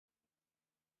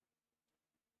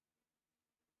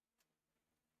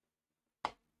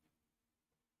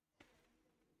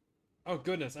Oh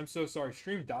goodness, I'm so sorry.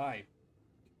 Stream died.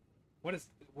 What is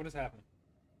happening?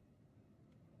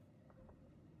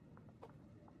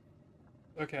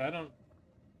 Okay, I don't.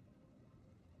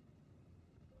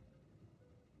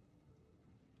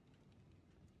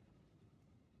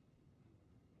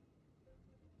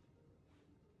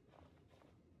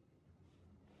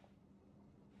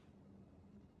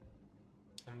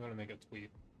 I'm gonna make a tweet.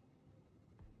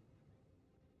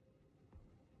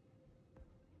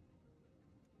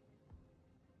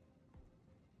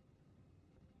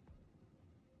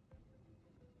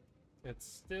 It's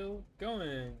still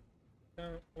going.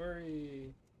 Don't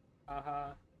worry.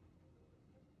 Haha.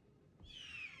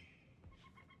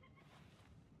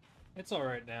 It's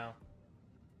alright now.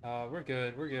 We're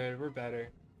good. We're good. We're better.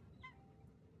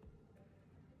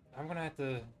 I'm gonna have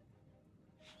to...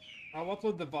 I'll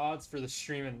upload the VODs for the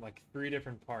stream in like 3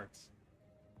 different parts.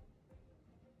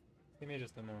 Give me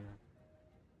just a moment.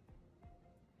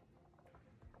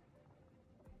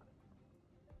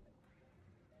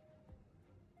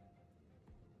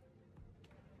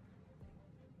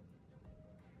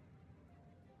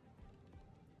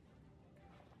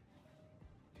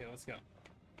 Okay, let's go.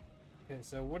 Okay,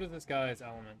 so what is this guy's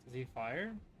element? Is he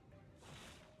fire?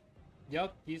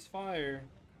 Yup, he's fire.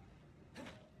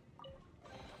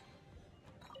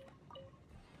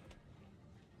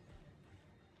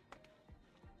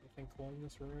 Anything cool in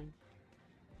this room?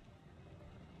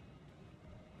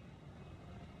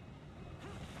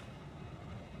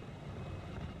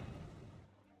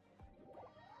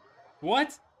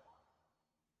 What?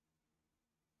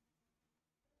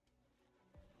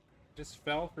 Just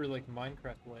fell for like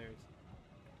Minecraft players.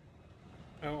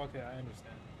 Oh, okay, I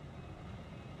understand.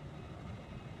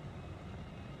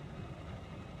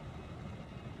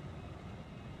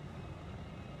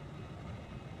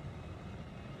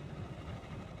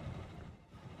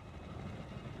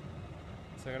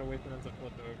 So I gotta wait for them to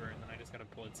flip over, and then I just gotta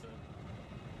blitz it.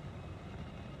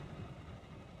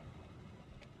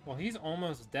 Well, he's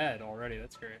almost dead already.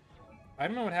 That's great. I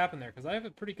don't know what happened there, because I have a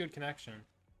pretty good connection.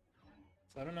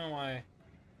 So I don't know why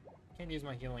I can't use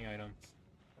my healing items.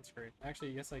 That's great.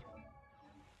 Actually, yes I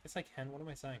can. What am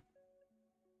I saying?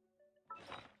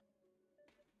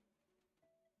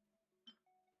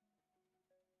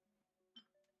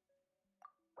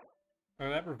 Oh,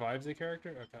 that revives the character?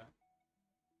 Okay.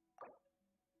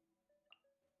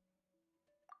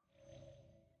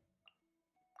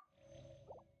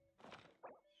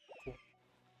 Cool.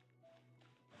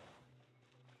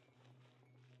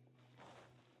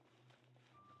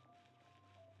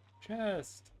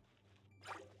 Chest!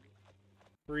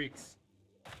 Freaks.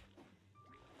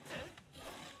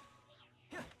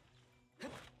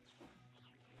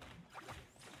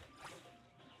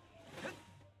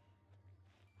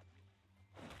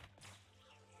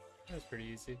 That was pretty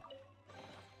easy.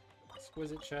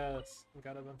 Exquisite chest. We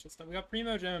got a bunch of stuff. We got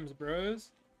primo gems,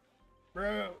 bros.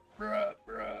 Bro.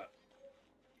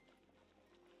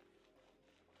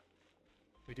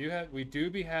 We do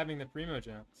be having the primo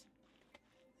gems.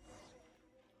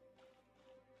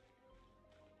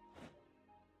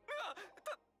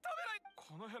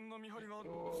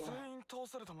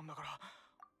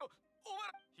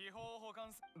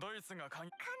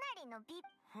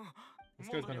 This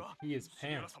guy's gonna pee his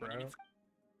pants, bro.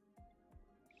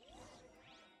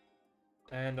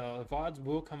 And VODs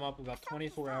will come up about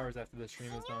 24 hours after the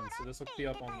stream is done, so this will be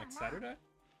up on next Saturday.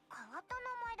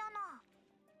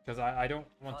 Because I don't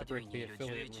want to break the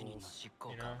affiliate rules,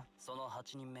 you know?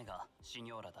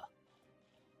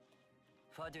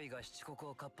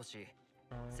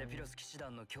 On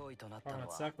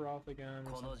Sephiroth again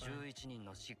or something.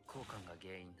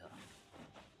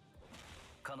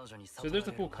 So there's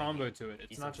a full combo to it.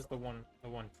 It's not just the one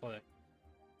click.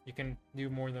 You can do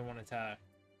more than one attack.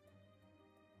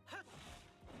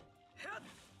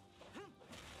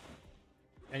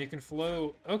 And you can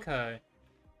flow. Okay.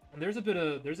 And there's a bit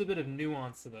of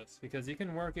nuance to this because you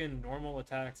can work in normal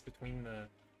attacks between the.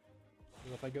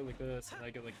 If I go like this, and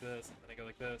I go like this, and then I go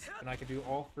like this, and I can do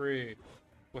all 3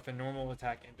 with a normal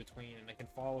attack in between, and I can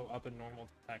follow up a normal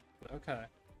attack. Okay.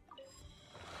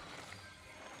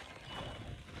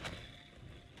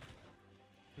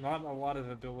 Not a lot of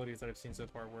abilities that I've seen so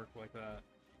far work like that.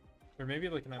 Or maybe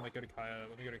like can I like go to Kaya?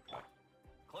 Let me go to Kaya.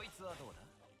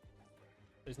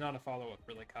 There's not a follow-up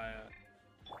for like Kaya.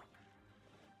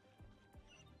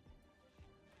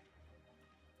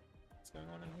 What's going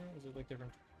on in here? Is it like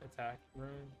different attack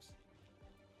rooms?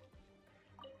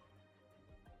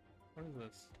 What is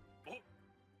this?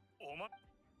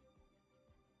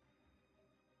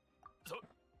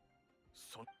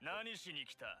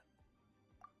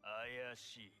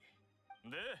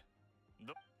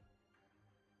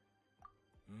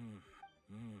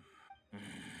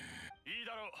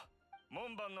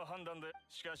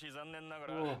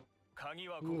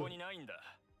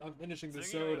 I'm finishing the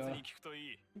soda. Ugh.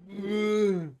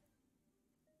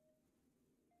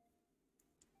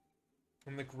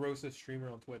 I'm the grossest streamer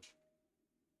on Twitch.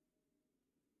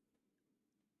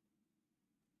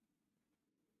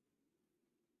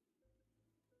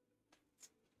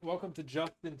 Welcome to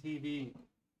Justin TV.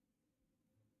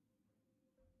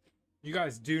 You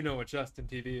guys do know what Justin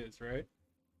TV is, right?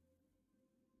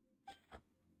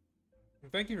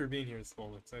 And thank you for being here,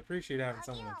 Spolix. I appreciate having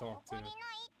someone to talk to.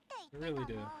 I really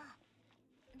do.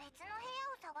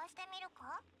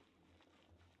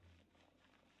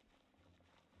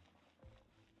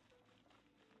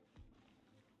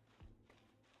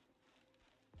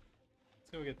 Let's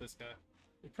go get this guy.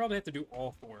 We probably have to do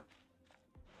all 4.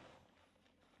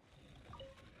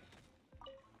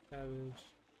 Cabbage.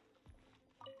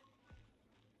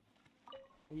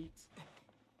 Wheat.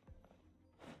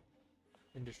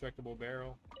 Indestructible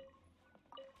barrel.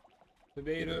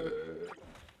 Tomato.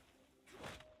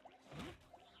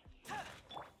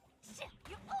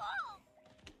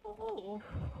 Oh.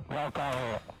 I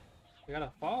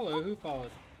gotta follow. Who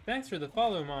follows? Thanks for the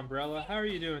follow, Mombrella. How are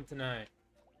you doing tonight?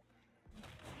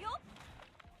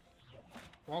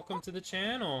 Welcome to the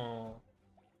channel.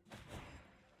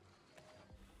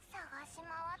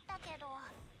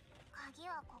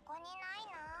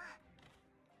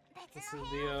 This is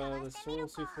the Sorrel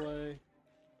Souffle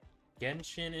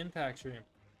Genshin Impact stream.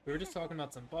 We were just talking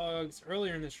about some bugs.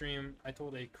 Earlier in the stream, I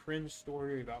told a cringe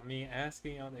story about me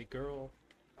asking out a girl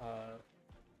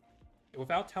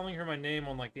without telling her my name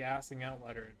on like the asking out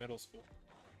letter in middle school.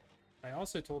 I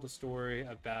also told a story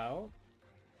about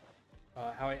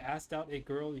how I asked out a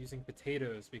girl using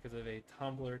potatoes because of a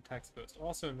Tumblr text post.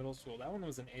 Also in middle school. That one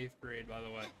was in 8th grade, by the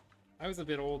way. I was a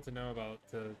bit old to know about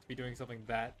to be doing something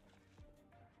that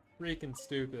freaking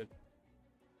stupid.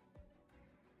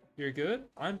 You're good?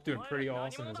 I'm doing pretty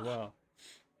awesome as well.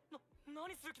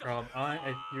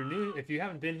 If you're new, if you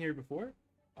haven't been here before,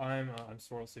 I'm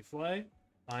Sorrel Souffle.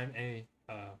 I'm a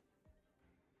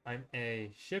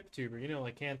ship tuber. You know,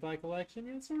 like Can't-I collection.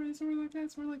 Yeah, sort of like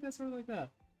that, sort of like that, sort of like that.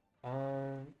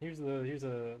 Here's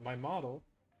my model,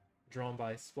 drawn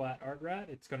by Splat Art Rat.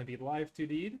 It's gonna be live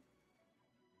 2D'd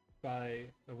by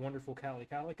the wonderful Cali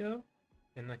Calico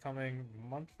in the coming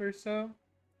month or so,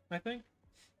 I think.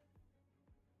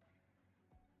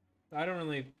 I'm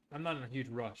not in a huge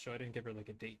rush, so I didn't give her like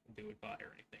a date to do it by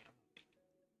or anything.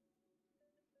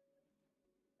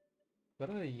 But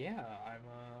yeah,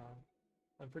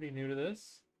 I'm pretty new to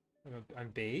this.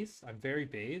 I'm based. I'm very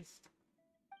based.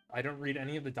 I don't read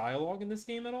any of the dialogue in this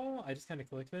game at all. I just kind of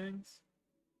click things.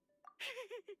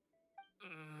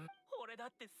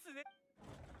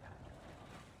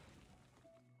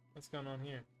 What's going on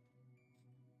here?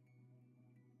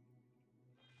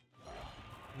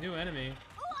 New enemy.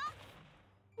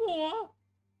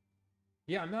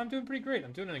 Yeah, I'm doing pretty great.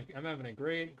 I'm having a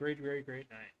great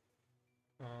night.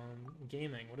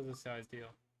 Gaming. What is this guy's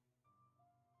deal?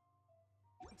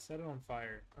 Set it on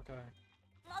fire. Okay.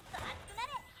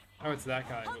 Oh, it's that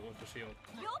guy, but with the shield.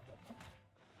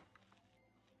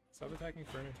 Stop attacking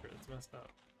furniture. That's messed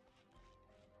up.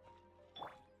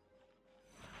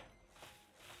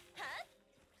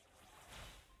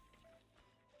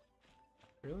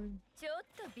 Really?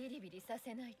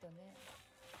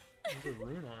 There's a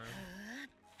rune on it.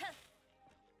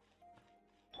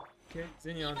 Okay,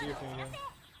 Xenion, do your thing again.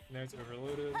 Now it's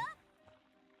overloaded.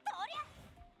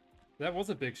 That was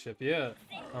a big ship, yeah.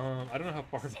 I don't know how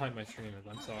far behind my stream is,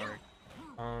 I'm sorry.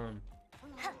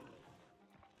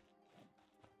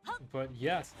 But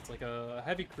yes, it's like a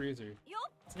heavy cruiser.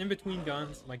 It's in between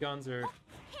guns. My guns are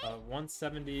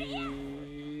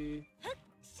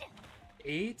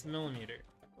 178 millimeter,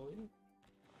 I believe.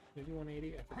 Maybe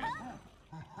 180, I forget.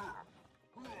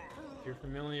 If you're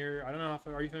familiar, I don't know,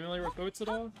 are you familiar with boats at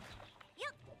all?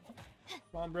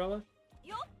 Umbrella?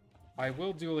 I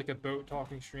will do like a boat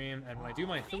talking stream, and when I do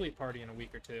my affiliate party in a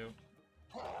week or two,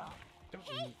 don't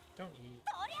eat.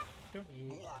 When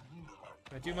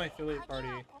I do my affiliate party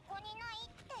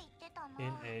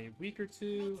in a week or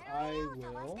two, I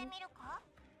will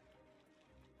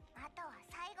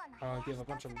give a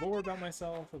bunch of lore about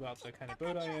myself, about the kind of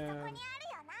boat I am.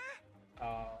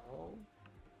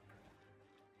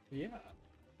 Yeah.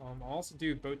 I'll also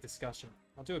do boat discussion.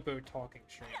 I'll do a boat talking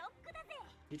stream.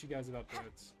 Teach you guys about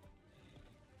boats.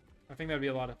 I think that'd be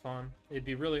a lot of fun. It'd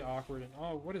be really awkward and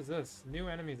oh, what is this? New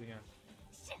enemies again.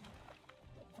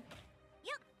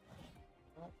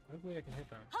 Well, hopefully I can hit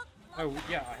them. Oh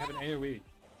yeah, I have an AoE.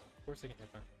 Of course I can hit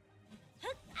them.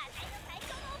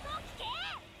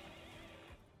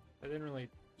 That didn't really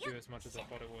do as much as I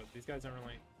thought it would. These guys don't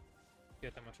really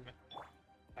get that much of it.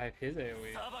 I have his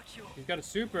AoE. He's got a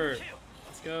super!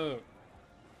 Let's go!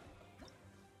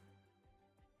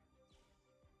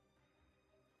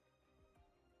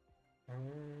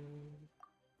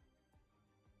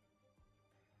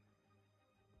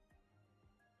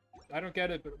 I don't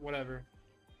get it, but whatever.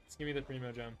 Just give me the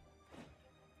Primo gem.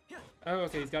 Oh,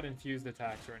 okay, he's got infused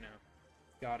attacks right now.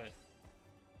 Got it.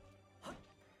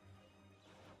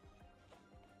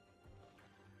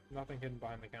 Nothing hidden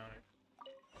behind the counter.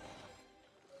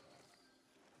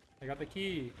 I got the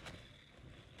key.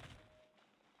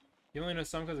 You only know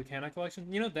some because of Kana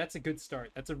collection? You know, that's a good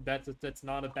start. That's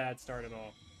not a bad start at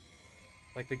all.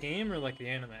 Like the game or like the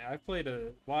anime? I've played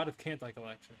a lot of Kantai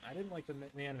collection. I didn't like the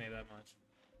anime that much.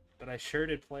 But I sure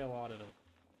did play a lot of it.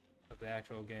 Of the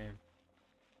actual game.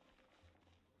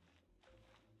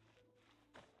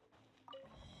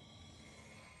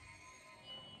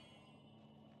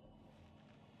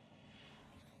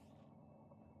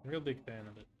 Real big fan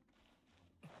of it.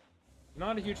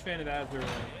 Not a huge fan of Azure,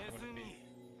 wouldn't be.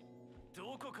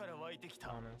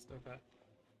 Honest, okay.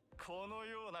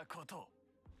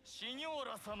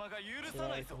 So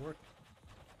I can work.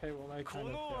 Okay, well I kind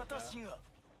of get that.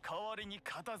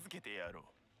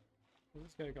 Where's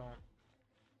this guy going?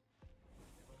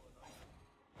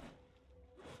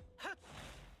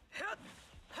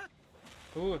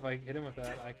 Ooh, if I hit him with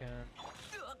that, I can.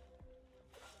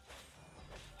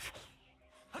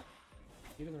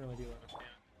 He doesn't really do that much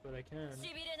damage, but I can.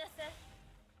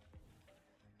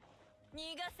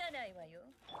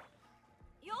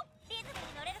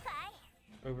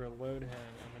 Overload him,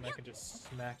 and then I can just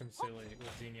smack him silly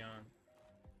with Xenion.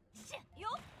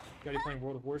 Got you playing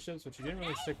World of Warships, which you didn't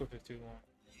really stick with it too long.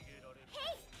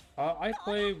 I've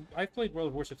played World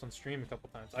of Warships on stream a couple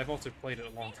times. I've also played it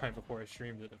a long time before I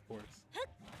streamed it, of course.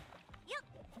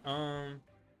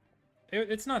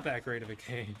 It's not that great of a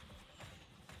game.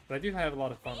 But I do have a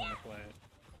lot of fun when I play it.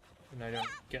 And I don't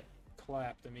get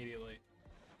clapped immediately.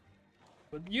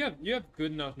 But you have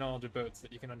good enough knowledge of boats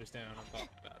that you can understand what I'm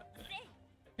talking about,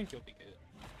 I think you'll be good.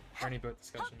 For any boat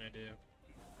discussion I do.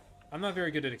 I'm not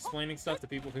very good at explaining stuff to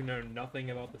people who know nothing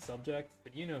about the subject,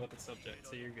 but you know about the subject,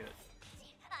 so you're good.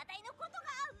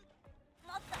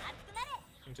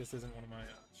 It just isn't one of my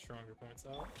stronger points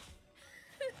out.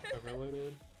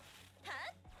 Overloaded.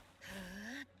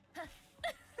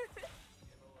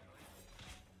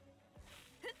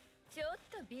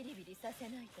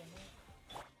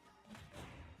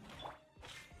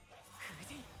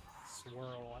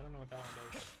 Swirl, I don't know what that one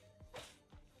does.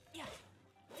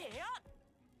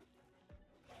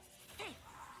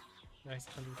 Nice,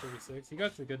 136. He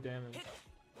got the good damage.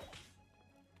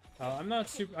 I'm not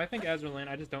super. I think Azure Lane,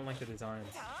 I just don't like the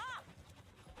designs.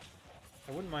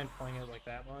 I wouldn't mind playing it like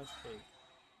that much, but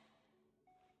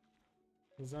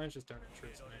the designs just don't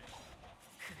interest me.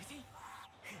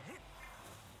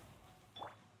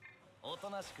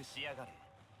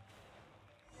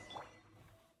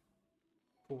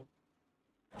 Cool.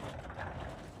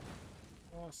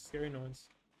 Oh, scary noise.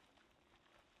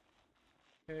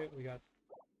 Okay, we got.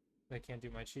 I can't do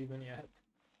my achievement yet.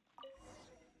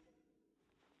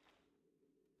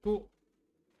 Cool.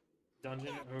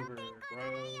 Dungeon over, bro.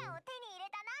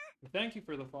 Thank you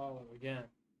for the follow again.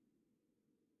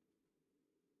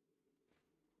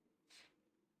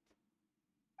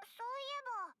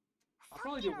 I'll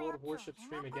probably do World of Warships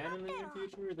stream again in the near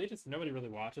future. They just, nobody really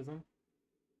watches them.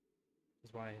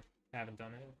 That's why I haven't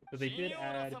done it. But they did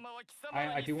add,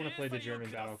 I do want to play the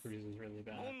German battle cruisers really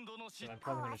bad. So I'm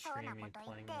probably going to stream me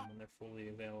playing them when they're fully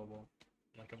available.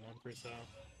 In like a month or so.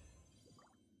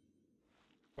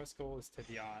 Quest goal is to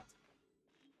yacht.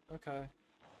 Okay.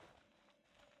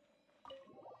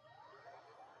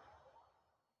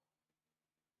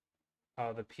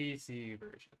 Oh, the PC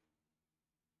version.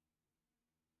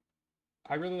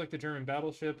 I really like the German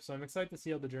battleship, so I'm excited to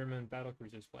see how the German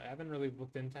battlecruisers play. I haven't really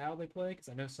looked into how they play, because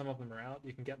I know some of them are out.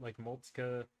 You can get, like,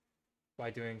 Moltke by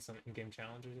doing some in-game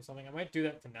challenges or something. I might do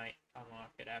that tonight,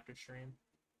 unlock it after stream.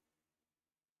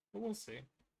 But we'll see.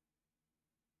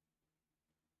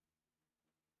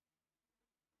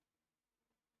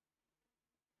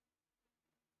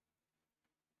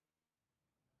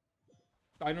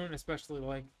 I don't especially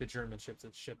like the German ships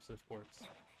as ships, of course.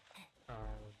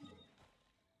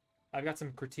 I've got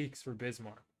some critiques for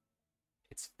Bismarck.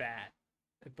 It's fat,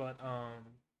 but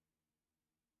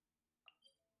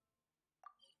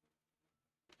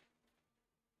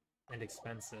and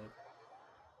expensive.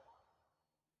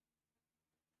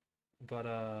 But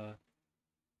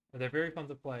they're very fun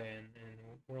to play in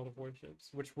World of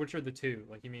Warships. Which are the two?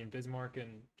 Like, you mean Bismarck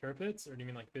and Tirpitz, or do you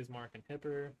mean like Bismarck and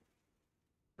Hipper?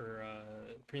 or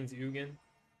Prince Eugen.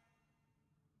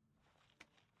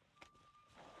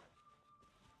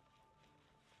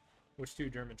 Which two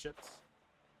German ships?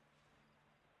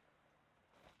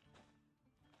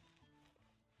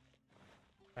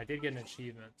 I did get an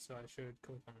achievement, so I should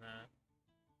click on that.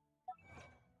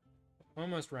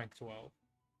 Almost rank 12.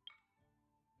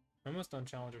 Almost on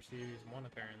Challenger Series 1,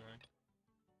 apparently.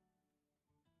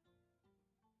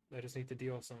 I just need to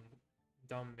deal with some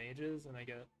dumb mages, and I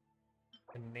get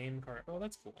a name card. Oh,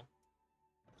 that's cool.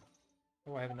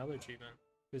 Oh, I have another achievement.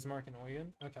 Bismarck and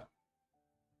Eugen? Okay.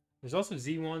 There's also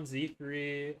Z1,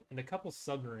 Z3, and a couple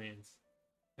submarines.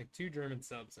 Like 2 German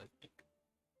subs, I think.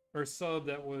 Or a sub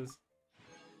that was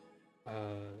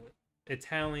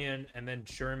Italian, and then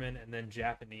German, and then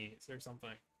Japanese, or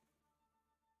something.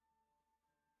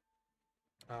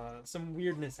 Some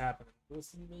weirdness happened.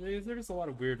 There's a lot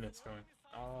of weirdness going.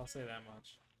 I'll say that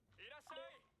much.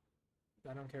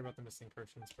 I don't care about the missing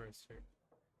persons first here.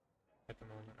 At the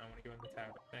moment, I want to go in the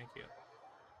tavern. Thank you.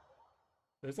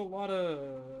 There's a lot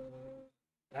of...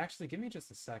 Actually, give me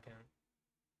just a second.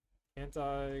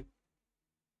 Anti-event,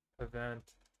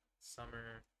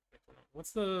 summer...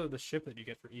 What's the ship that you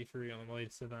get for E3 on the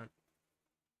latest event?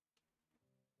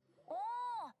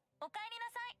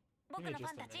 Give me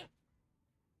just a minute.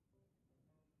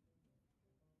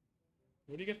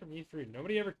 What do you get from E3?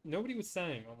 Nobody was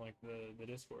saying on like the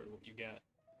Discord what you get.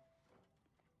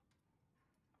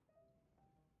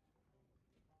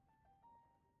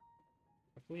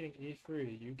 Completing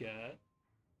E3, you get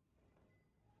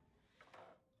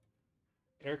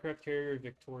aircraft carrier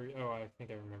Victoria. Oh, I think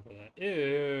I remember that.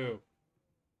 Ew.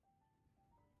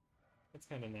 That's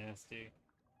kind of nasty.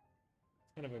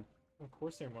 It's kind of a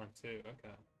Corsair Mark II.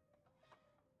 Okay.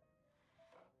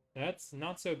 That's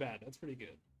not so bad. That's pretty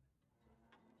good.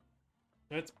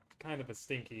 That's kind of a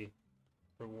stinky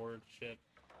reward ship.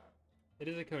 It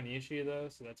is a Konishi though,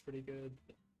 so that's pretty good.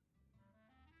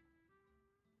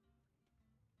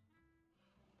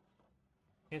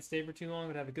 Can't stay for too long,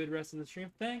 but have a good rest of the stream.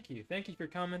 Thank you. Thank you for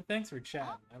coming. Thanks for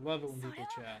chatting. I love it when people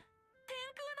chat.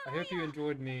 I hope you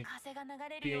enjoyed me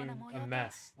being a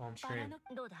mess on stream.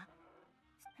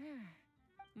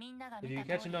 If you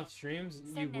catch enough streams,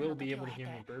 you will be able to hear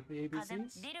me burp the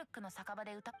ABCs.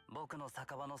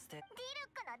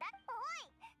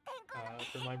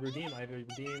 For my redeem, I have a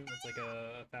redeem. It's like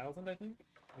 1,000, I think.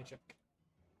 Let me check.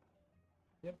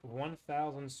 Yep,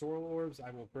 1,000 Sorrel orbs.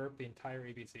 I will burp the entire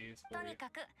ABCs for you.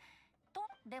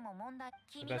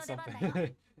 If that's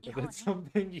something, if that's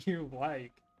something you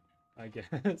like, I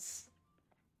guess.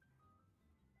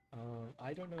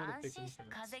 I don't know what to pick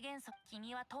instruments.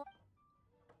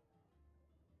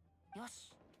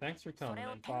 Thanks for coming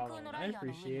and following. I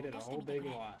appreciate it a whole big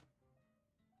lot.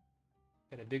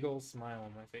 Got a big old smile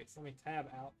on my face. Let me tab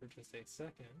out for just a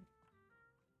second.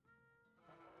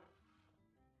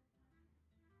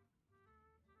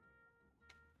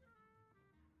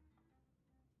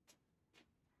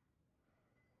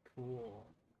 Cool.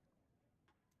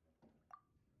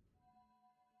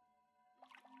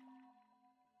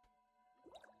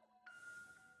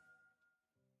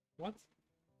 What?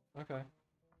 Okay.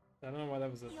 I don't know why that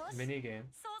was a mini game.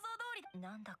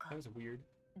 That was weird.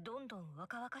 どんどん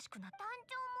若々しくなった。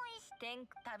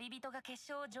旅人が結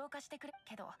晶を浄化してくれ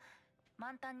けど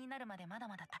満タンになるまでまだ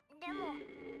まだだ。でも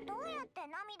どうやって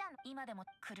涙の今でも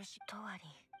苦しいとわり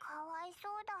かわいそ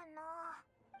うだな。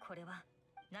これは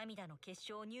涙の結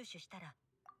晶を入手したら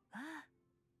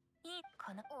いい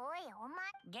かな。おいお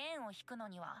前弦を弾くの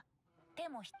には手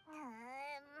も Is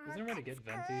there a way to get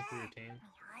Venti for your team? よ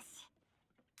し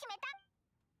決めた。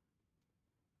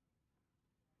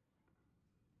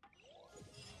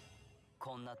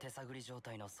こんな手探り状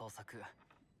態の捜索、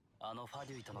あのファ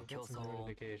デュイとの競争を。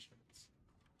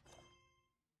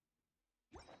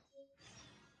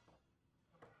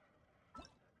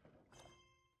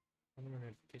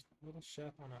Little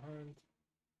chef on a hunt.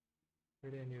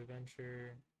 30-day new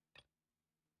adventure.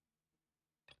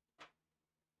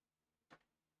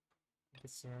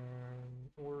 Get some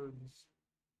orbs.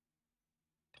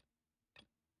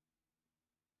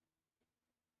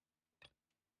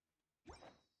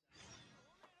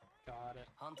 Got it.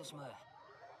 半年前、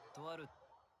とある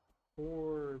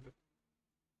Orb.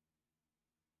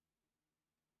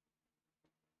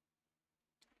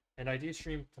 And I do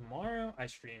stream tomorrow. I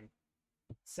stream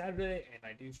Saturday, and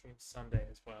I do stream Sunday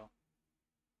as well.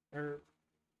 Or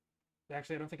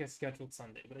actually, I don't think I scheduled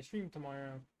Sunday, but I stream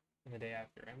tomorrow and the day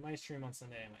after. I might stream on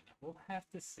Sunday. I might not. We'll have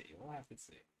to see. We'll have to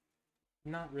see.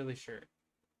 Not really sure.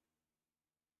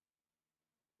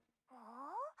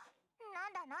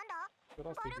 But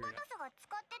I'll figure it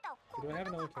out. Do I have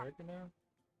another character now?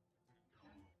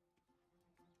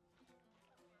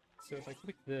 So if I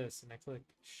click this and I click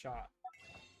shot,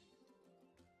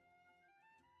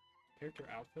 character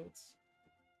outfits.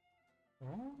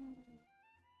 Oh.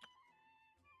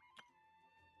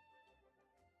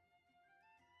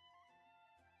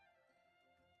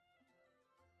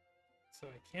 So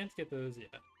I can't get those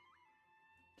yet.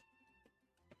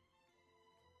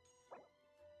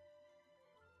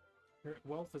 Her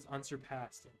wealth is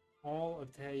unsurpassed in all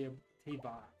of Teyvat.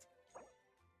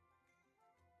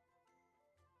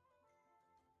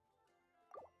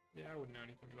 Yeah, I wouldn't know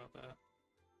anything about that.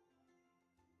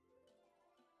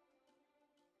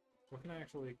 What can I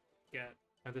actually get?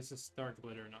 Oh, this is Star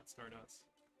Glitter, not Stardust.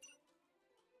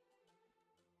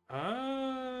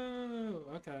 Oh,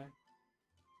 okay.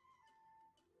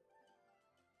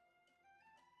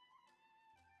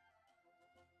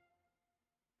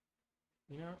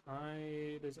 You know,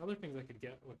 there's other things I could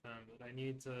get with them that I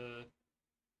need to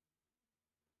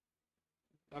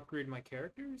upgrade my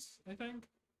characters, I think.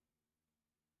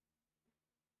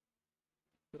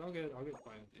 But I'll get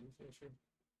violent things, yeah, sure.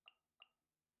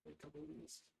 A couple of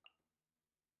these.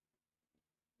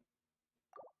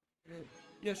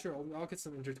 Yeah, sure. I'll get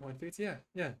some intertwined fates. Yeah,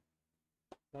 yeah.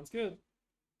 Sounds good.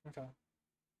 Okay.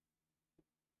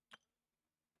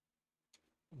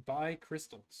 Buy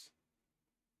crystals.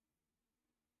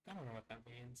 I don't know what that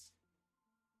means.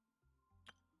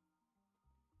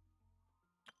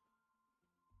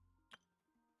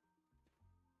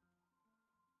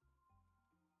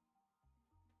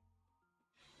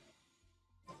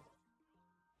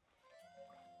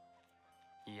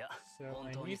 So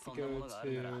I need to go to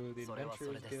the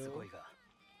Adventurers Guild.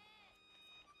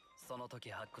 その時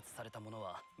発掘されたもの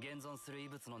は現存する遺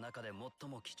物の中で最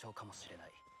も貴重かもしれな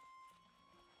い。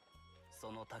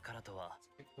その宝とは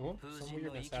Oh, some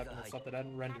weirdness happened with stuff that I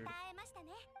hadn't rendered. また会えましたね。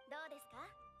どうですか？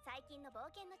最近の冒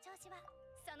険の調子は？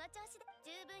その調子で十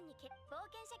分に冒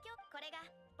険者教これが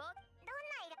どんな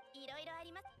依頼いろいろあり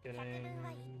ます。百分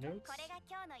は一挙。これが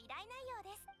今日の依頼内容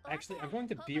です。Actually, I'm going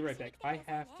to be right back. I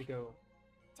have to go.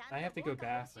 I have to go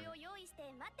bathroom. So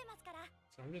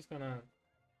I'm just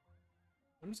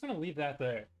gonna leave that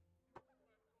there.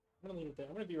 I'm gonna leave it there.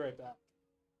 I'm gonna be right back.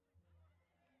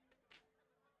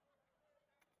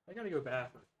 I gotta go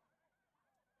bathroom.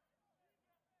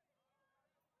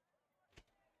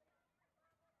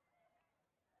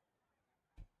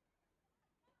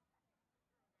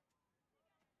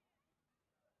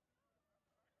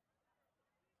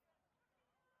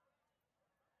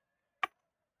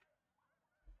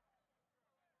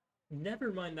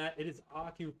 Never mind that, it is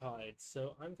occupied,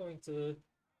 so I'm gonna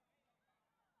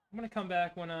come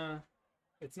back when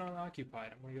it's not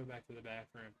occupied. I'm gonna go back to the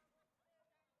bathroom.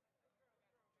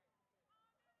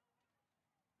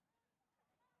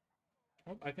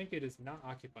 Oh, I think it is not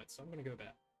occupied, so I'm gonna go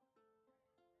back.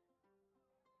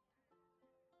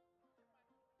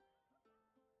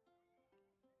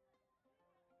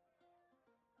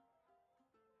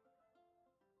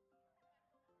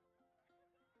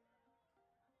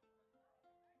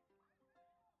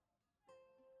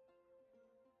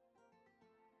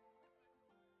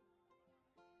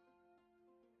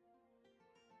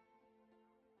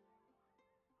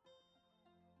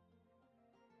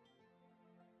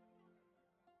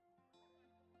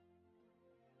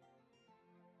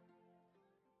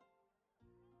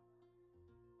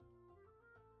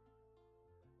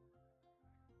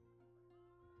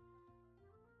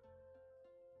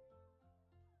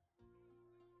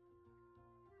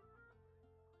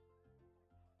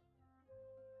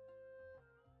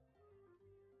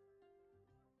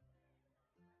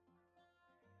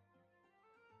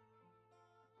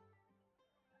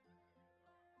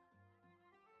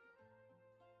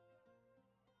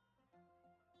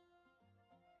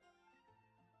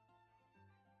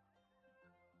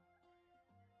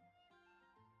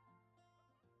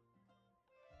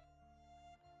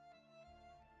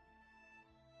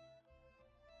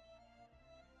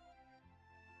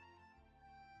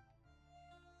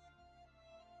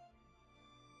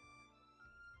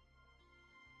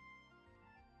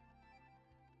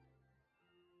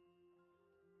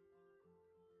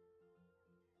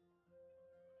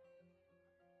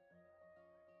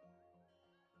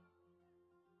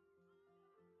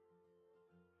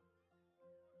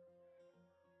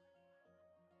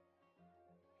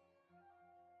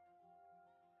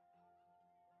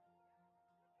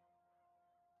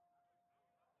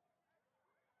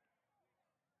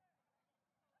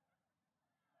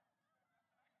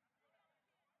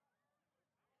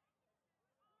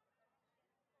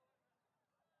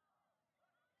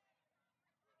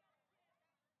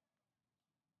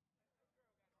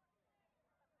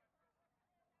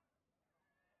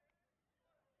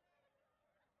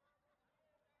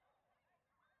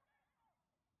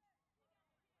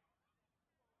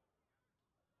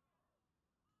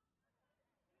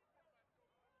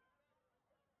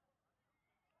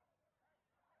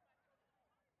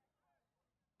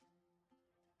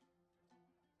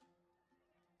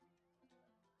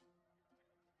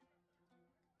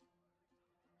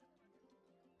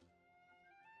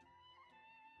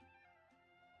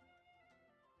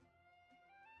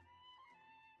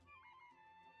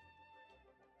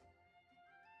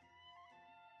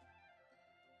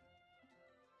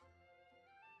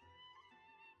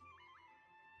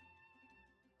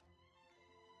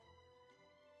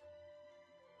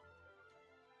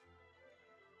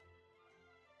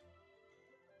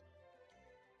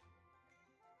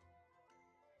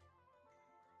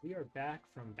 We are back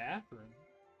from bathroom.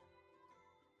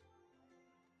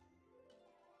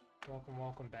 Welcome,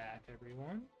 welcome back,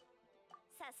 everyone.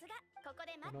 さすがここ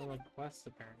で待って Another る quest,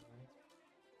 apparently.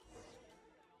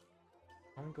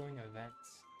 Ongoing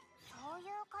events. そういう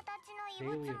形の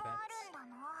異物もあるんだ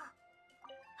な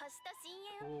星と深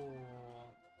淵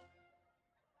を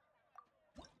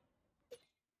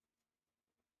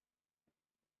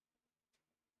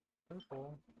Oh.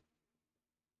 Purple.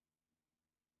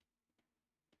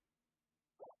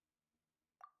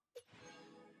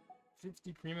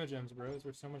 $50 Primo Gems, bros.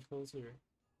 We're so much closer.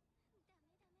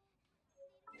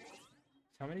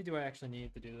 How many do I actually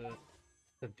need to do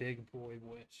the big boy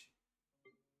wish?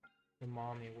 The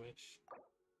mommy wish.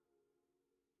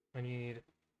 I need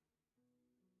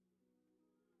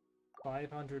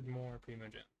 500 more Primo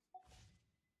Gems.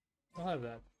 I'll have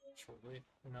that shortly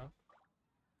enough.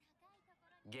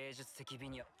 芸術的美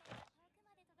には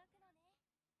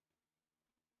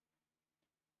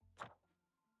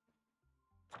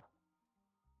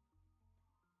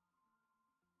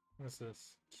What's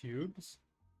this? Cubes?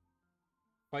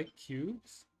 Fight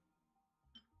cubes?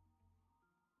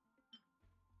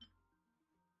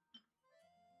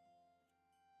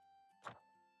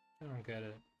 I don't get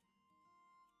it.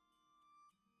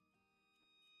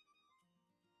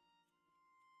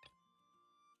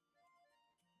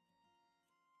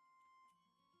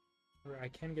 Or I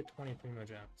can get 20 Primo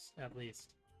Gems, at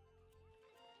least.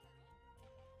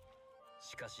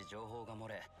 しかし情報が漏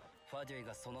れファデュイ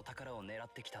がその宝を狙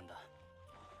ってきたんだ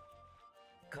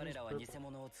彼らは偽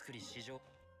物を作り市場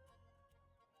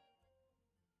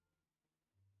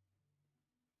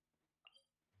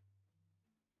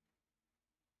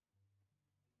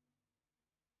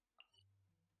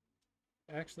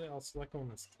Actually, I'll select one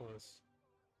that's close.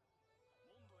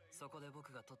 そこで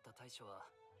僕が取った対処は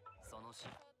そのし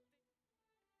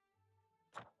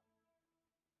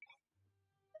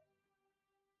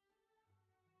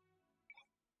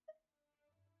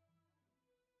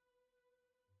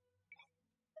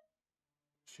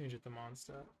Change it to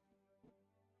Mondstadt.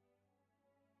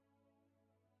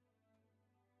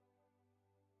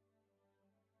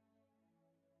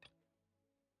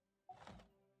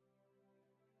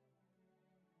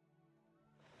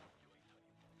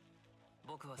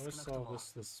 Let's solve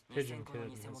this pigeon kid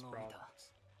and his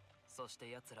problems. そして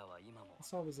奴らは今も Let's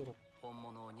solve his little 本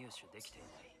物を入手できてい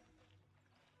ない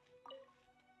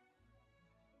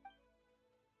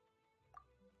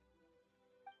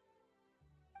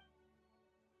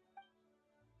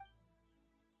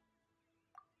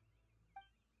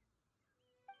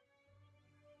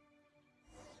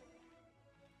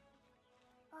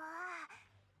わあ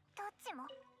どっちも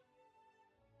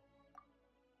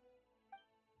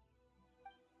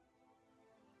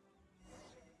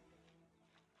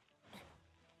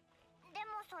で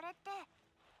もそれって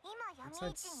今 It's 闇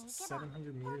like 市に行けば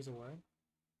 700 meters away.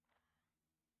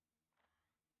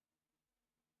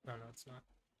 No, no, it's not.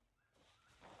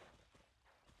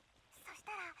 そし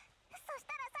たら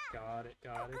Got it,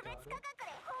 got it, 特 got 別 it. 価格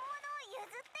で本物を譲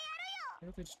ってやるよ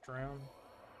What if they just drown?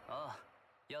 ああ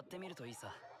やってみるといい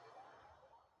さ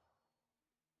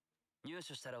入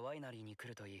手したらワイナリーに来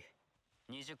るといい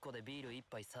20個でビール1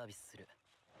杯サービスする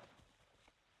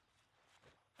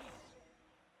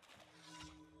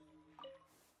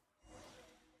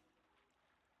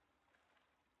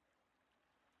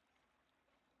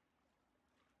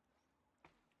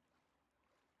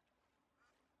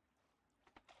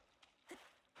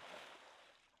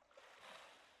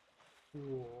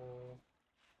Cool.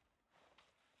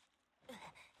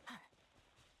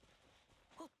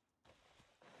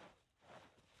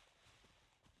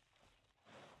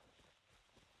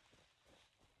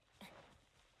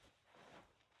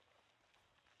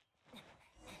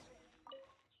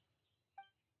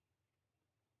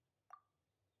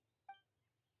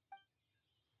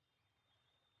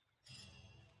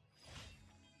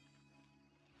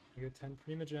 You get 10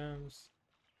 Prima Gems.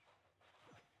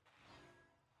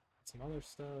 Some other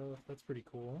stuff. That's pretty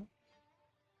cool.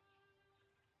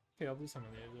 Okay, I'll do some of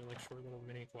these. They're like short little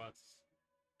mini quests.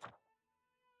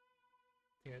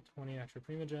 You get 20 extra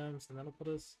Prima Gems, and that'll put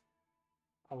us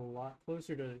a lot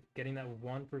closer to getting that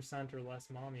 1% or less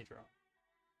mommy drop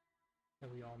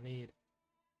that we all need.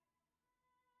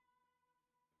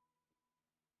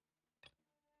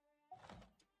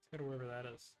 Let's go to wherever that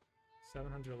is.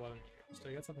 711 meters. Do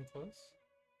I get something close?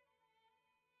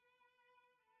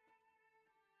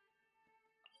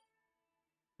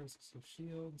 Princess of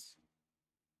Shields.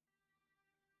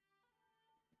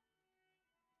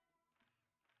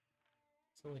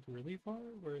 So like really far?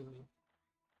 Where is it?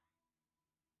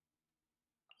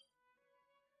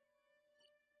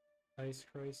 Ice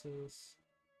Crisis.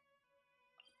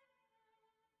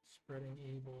 Spreading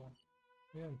evil.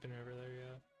 We haven't been over there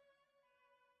yet.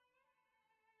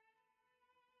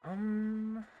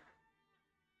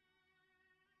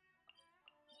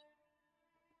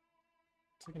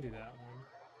 So I can do that one.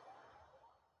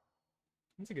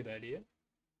 That's a good idea.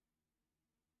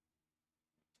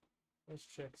 Let's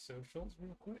check socials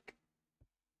real quick.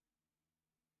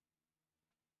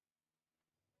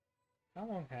 How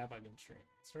long have I been streaming?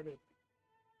 Started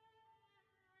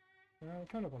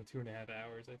kind of on 2.5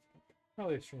 hours, I think.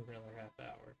 Probably stream for another half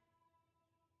hour.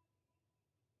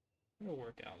 It'll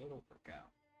work out, it'll work out.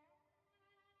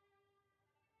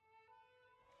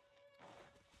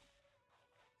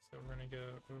 So we're gonna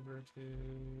go over to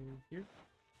here.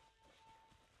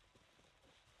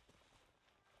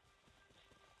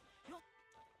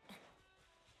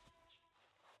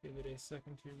 Give it a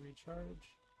second to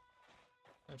recharge.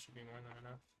 That should be more than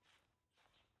enough.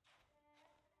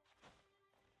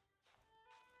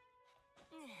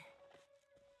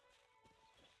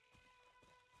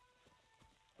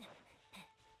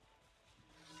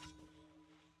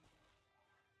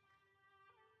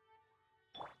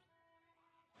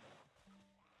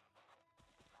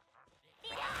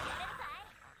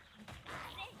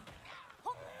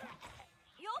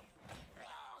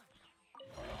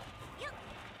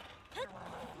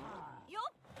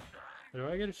 Do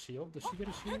I get a shield? Does she get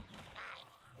a shield?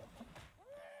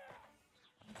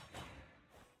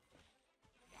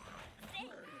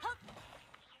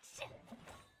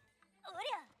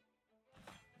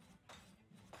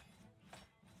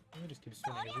 Let me just keep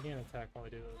swinging it. We can't attack while I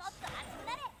do this.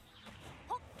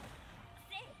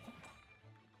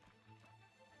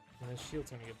 And this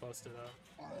shield's gonna get busted up.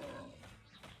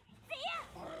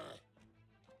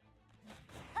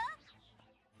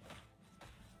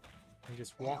 And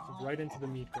just walk right into the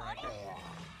meat grinder.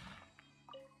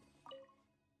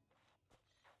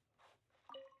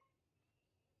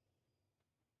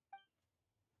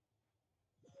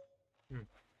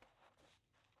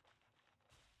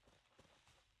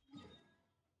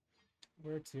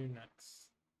 Where to next?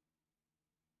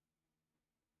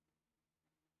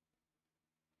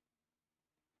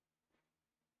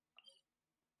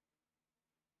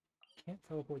 Can't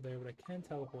teleport there, but I can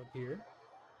teleport here.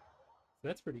 So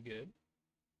that's pretty good.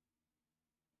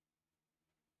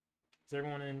 Is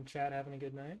everyone in chat having a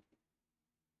good night?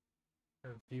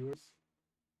 Or viewers,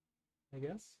 I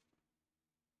guess?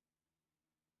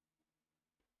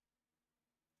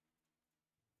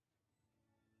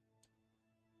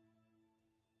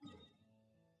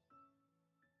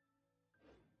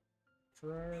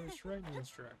 Just right in this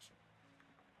direction.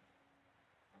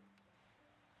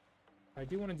 I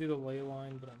do want to do the ley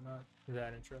line, but I'm not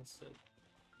that interested.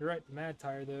 You're right, mad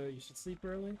tired though. You should sleep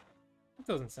early. That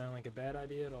doesn't sound like a bad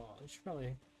idea at all. You should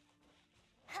probably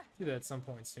do that at some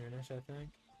point soonish, I think.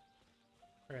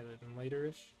 Rather than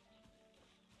later-ish.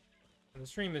 And the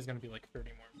stream is going to be like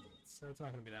 30 more minutes, so it's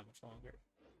not going to be that much longer.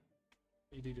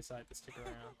 If you do decide to stick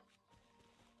around.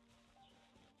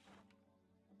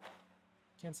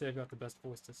 Can't say I've got the best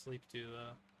voice to sleep to,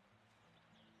 though.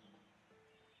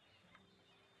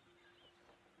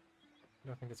 I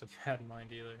don't think it's a bad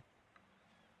mind either.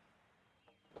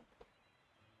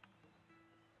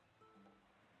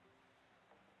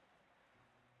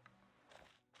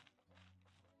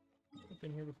 I've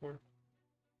been here before.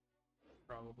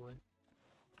 Probably.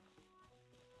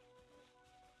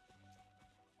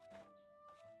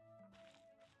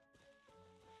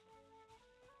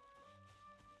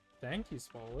 Thank you,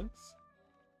 Swolix.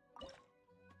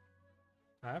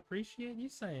 I appreciate you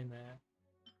saying that.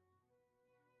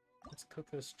 Let's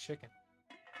cook this chicken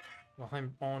while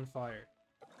I'm on fire.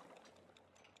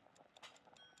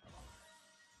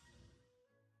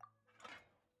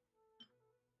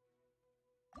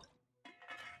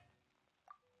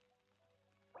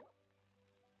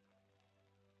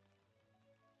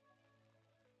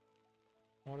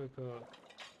 Auto cook.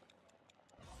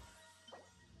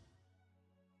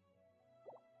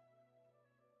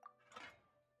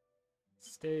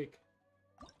 Steak.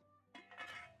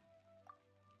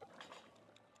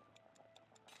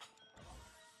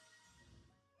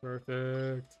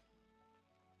 Perfect.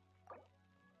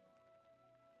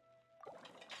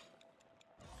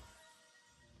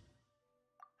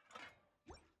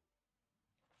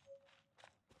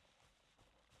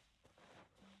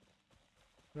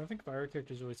 I don't think fire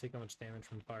characters really take that much damage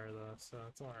from fire though, so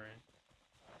it's alright.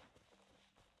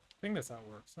 I think that's how it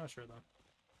works. Not sure though.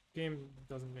 Game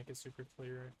doesn't make it super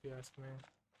clear if you ask me.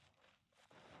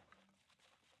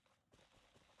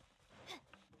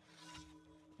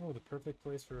 Oh, the perfect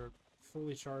place for a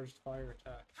fully charged fire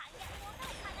attack.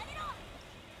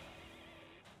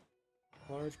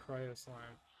 Large cryo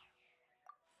slime.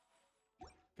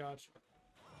 Gotcha.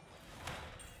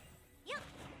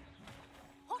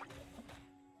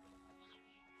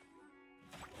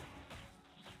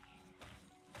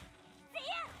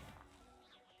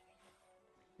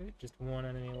 Okay, just one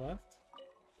enemy left.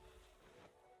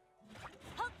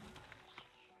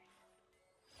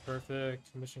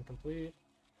 Perfect. Mission complete.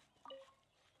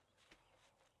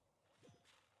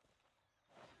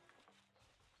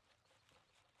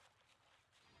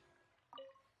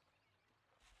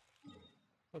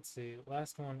 Let's see.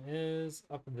 Last one is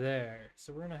up there.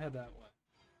 So we're gonna head that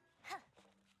way.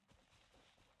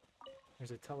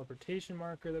 There's a teleportation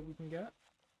marker that we can get.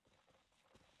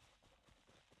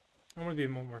 I'm gonna be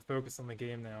more focused on the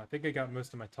game now. I think I got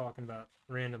most of my talking about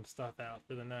random stuff out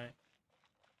for the night.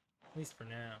 At least for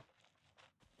now.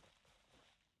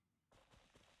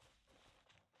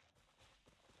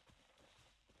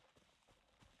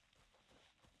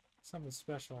 Something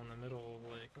special in the middle of the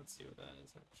lake. Let's see what that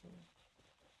is actually.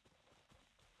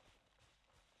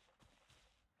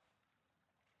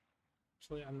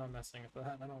 Actually, I'm not messing with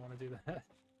that. I don't want to do that.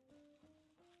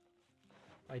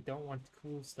 I don't want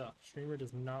cool stuff. Streamer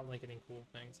does not like getting cool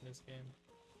things in this game.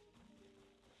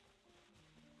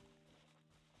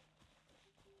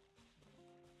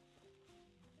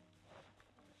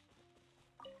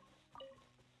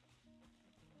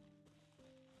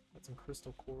 Got some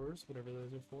crystal cores, whatever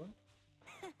those are for.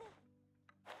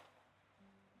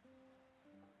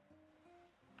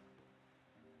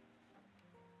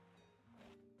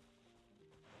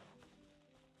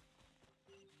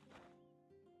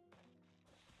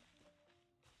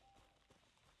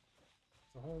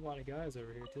 There's a whole lot of guys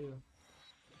over here too.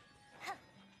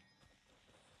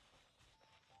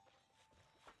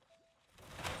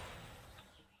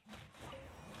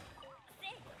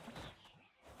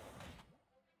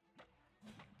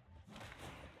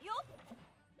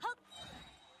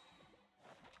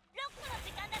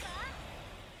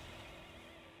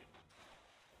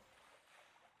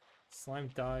 Slime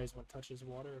dies when it touches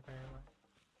water, apparently.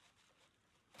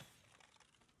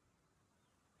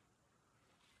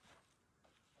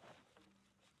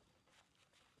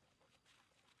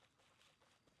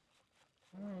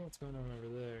 I don't know what's going on over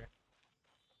there.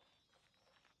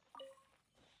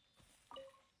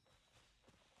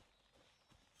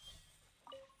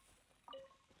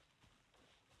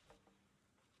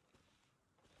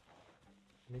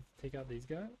 I need to take out these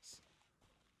guys?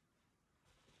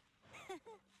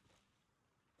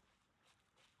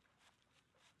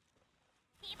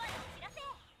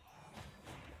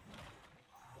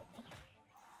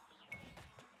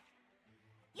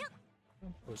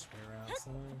 Don't push me around,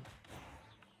 son.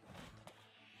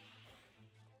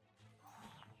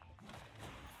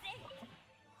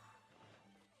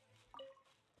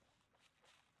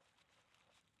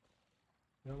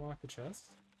 You unlock the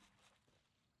chest?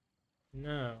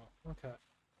 No. Okay.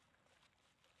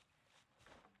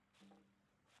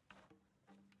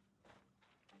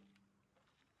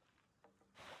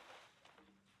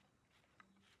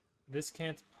 This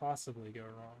can't possibly go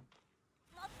wrong.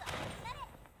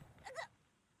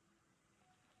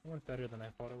 It went better than I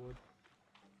thought it would.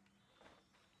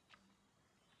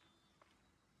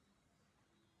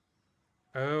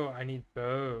 Oh, I need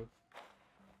both.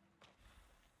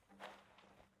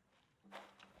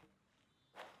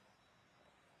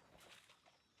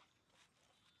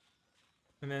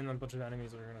 And then a bunch of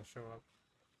enemies are gonna show up.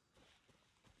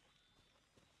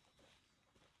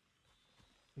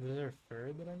 Is there a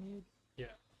third that I need? Yeah.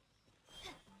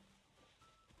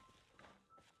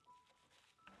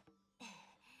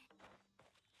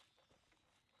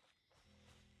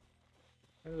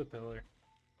 Go to the pillar.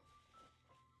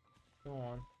 Go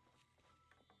on.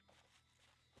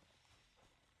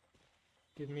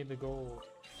 Give me the gold.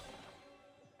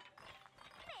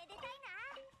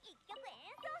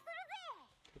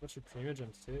 Get a bunch of prima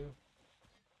gems too.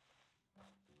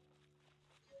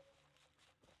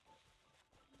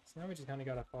 So now we just kind of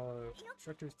gotta follow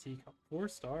Instructor's T. 4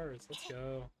 stars. Let's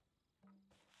go.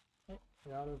 Oh,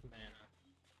 we're out of mana.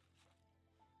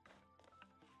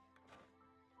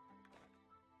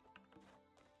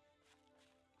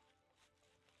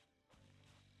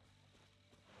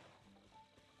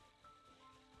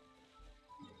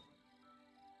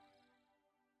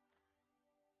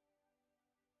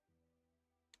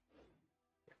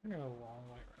 We're gonna go a long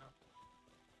way around.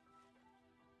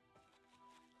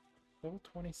 Level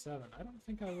 27. I don't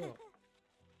think I will.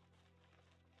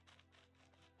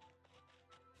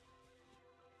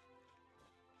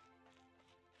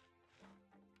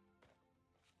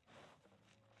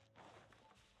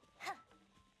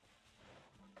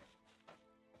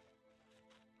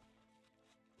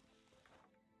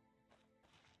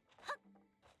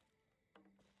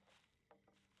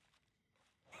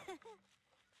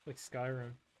 Like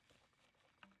Skyrim.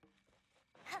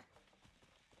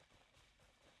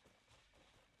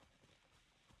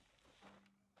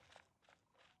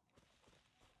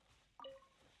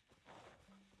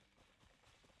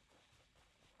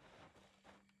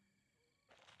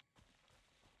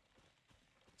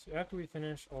 So after we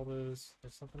finish all those,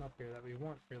 there's something up here that we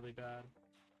want really bad.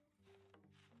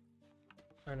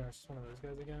 I know, it's just one of those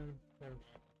guys again. Never mind.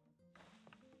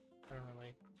 I don't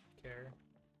really care.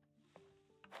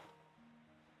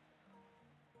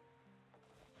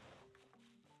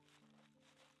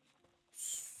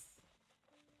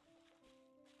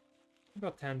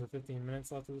 About 10 to 15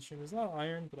 minutes left of the stream. There's a lot of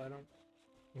iron, but I don't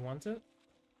want it.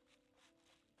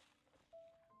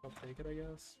 I'll take it, I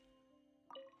guess.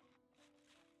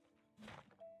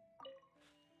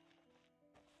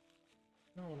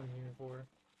 Not what I'm here for.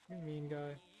 You a mean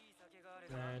guy?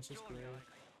 Nah, it's just great.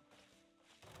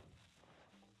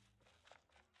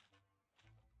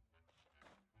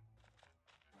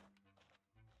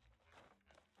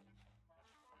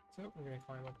 So, we're gonna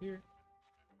climb up here.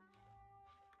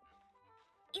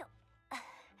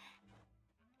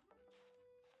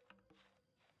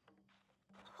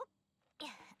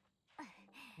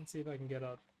 Let's see if I can get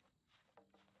up.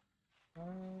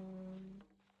 And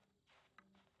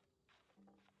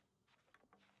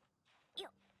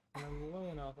I'm low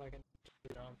enough I can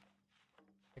jump.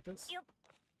 Like this?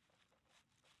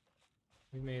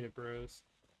 We made it, bros.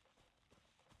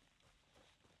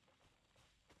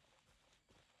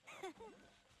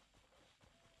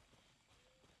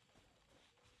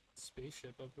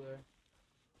 Spaceship up there.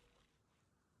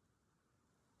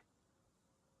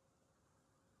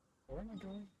 Where am I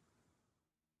going?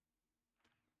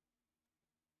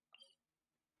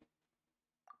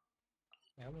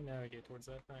 Yeah, help me navigate towards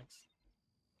that, thanks.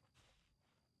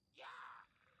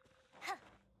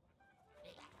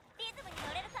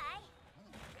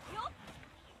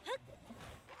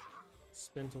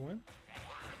 Spin to win.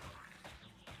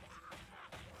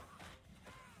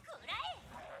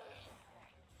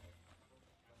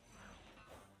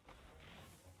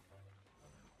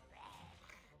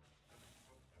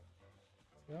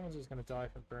 So that one's just gonna die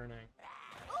from burning.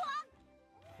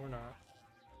 Or not.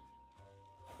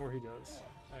 Or he does,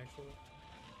 actually.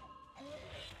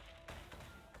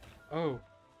 Oh!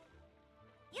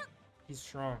 He's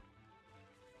strong.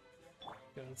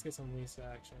 Okay, let's get some Lisa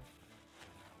action.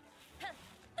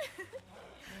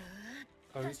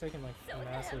 Oh, he's taking like a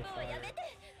massive fire.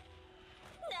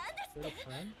 Is that a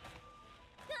friend?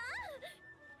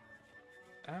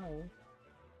 Ow.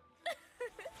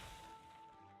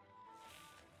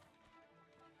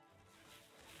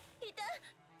 He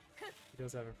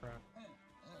does have a friend.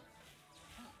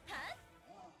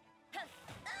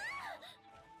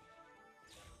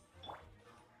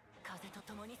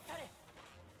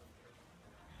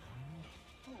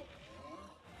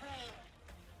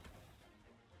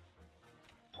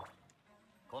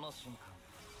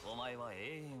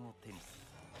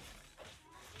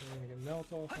 I'm gonna get melt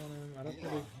off on him. I don't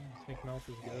really think melt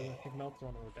is good. I think melt's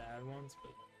one of the bad ones,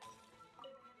 but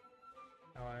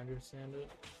how I understand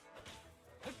it.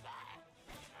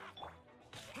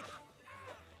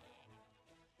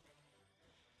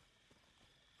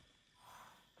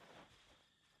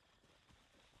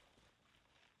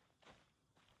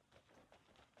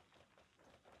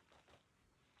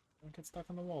 Don't get stuck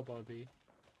on the wall, Bobby.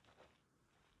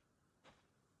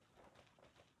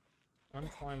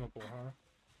 Unclimbable, huh?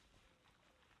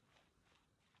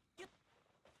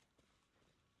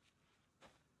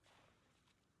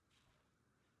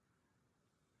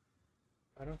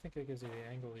 I don't think it gives you the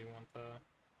angle you want, though.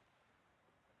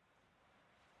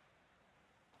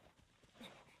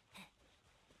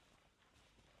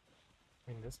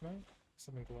 I mean, this might?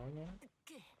 Something glowing on it?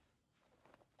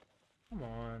 Come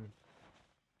on.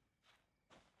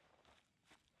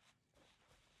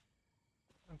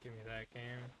 Don't give me that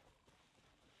game.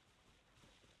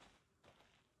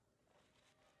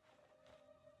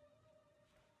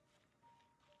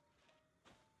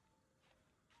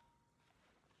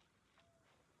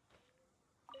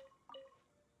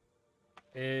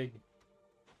 Egg.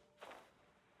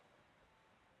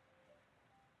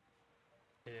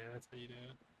 Yeah, that's how you do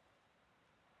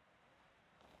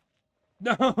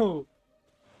it. No!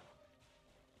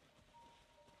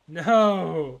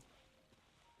 No!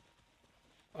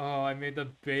 Oh, I made the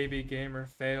baby gamer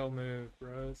fail move,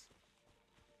 bros.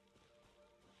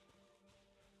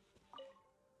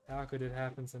 How could it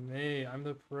happen to me? I'm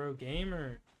the pro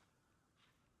gamer.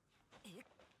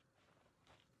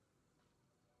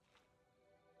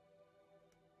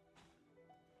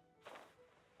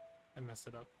 I messed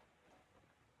it up.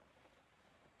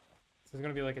 So it's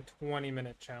gonna be like a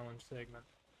 20-minute challenge segment.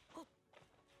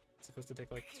 It's supposed to take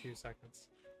like 2 seconds.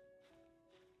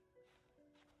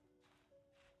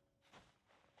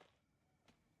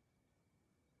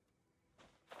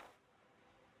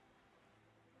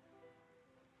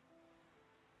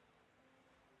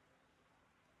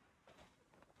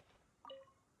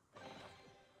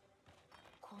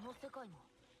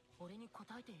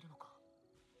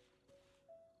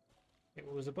 It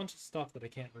was a bunch of stuff that I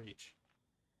can't reach.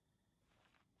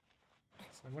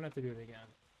 So I'm gonna have to do it again.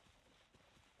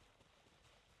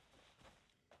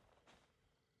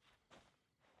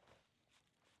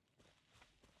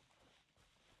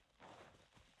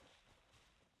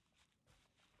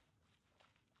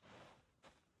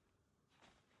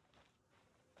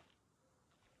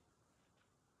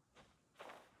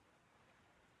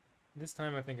 This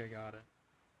time I think I got it.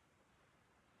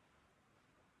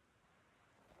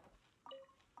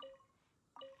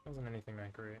 Wasn't anything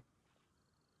that great.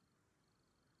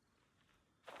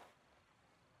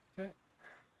 Okay.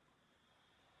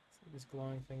 So what this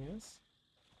glowing thing is.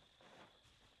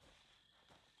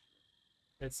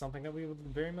 It's something that we would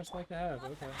very much like to have.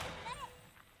 Okay.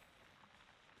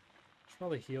 Should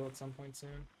probably heal at some point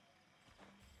soon.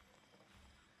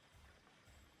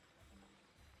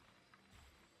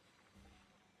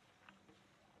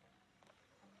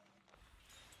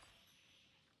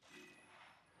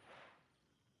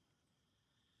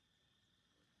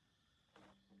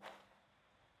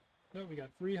 No, we got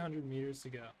 300 meters to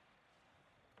go.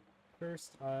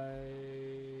 First, I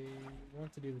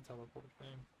want to do the teleport thing.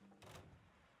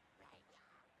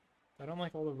 I don't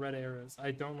like all the red arrows.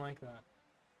 I don't like that.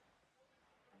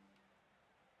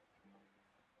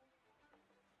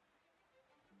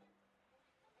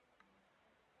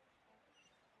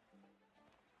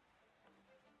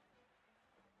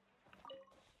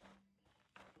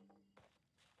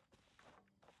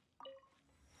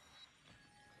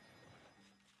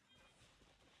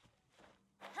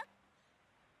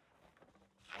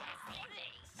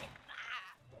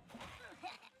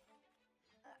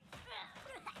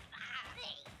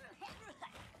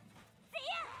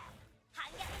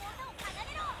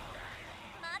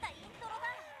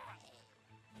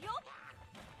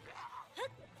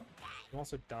 I'm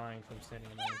also dying from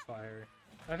standing in my own fire.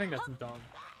 I think that's dumb.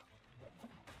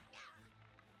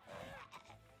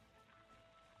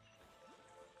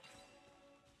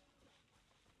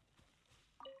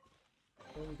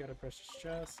 Oh, we got a precious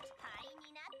chest.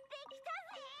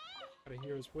 Got a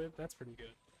hero's whip. That's pretty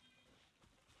good.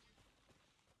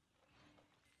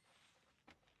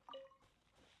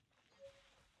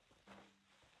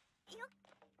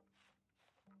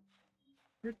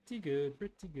 Pretty good,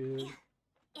 pretty good.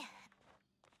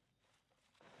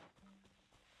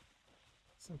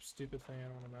 Some stupid thing I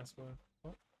don't want to mess with.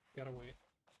 Oh, gotta wait.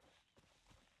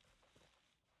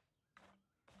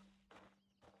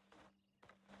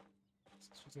 So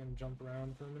she's gonna jump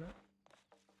around for a minute.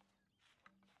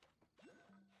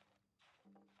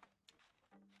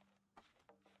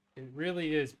 It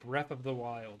really is Breath of the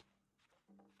Wild.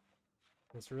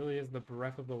 This really is the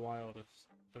Breath of the Wild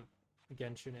of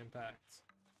Genshin Impact.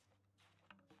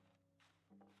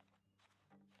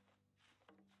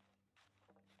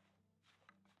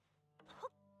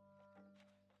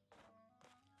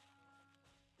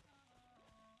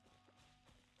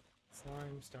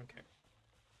 Slimes, don't care.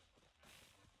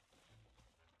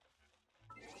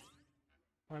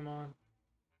 I'm on.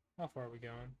 How far are we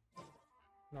going?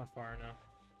 Not far enough.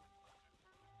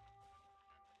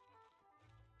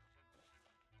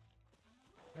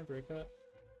 Can I break that?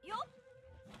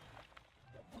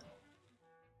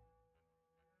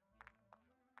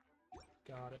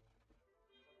 Got it.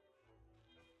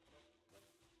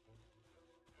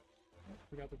 Oh,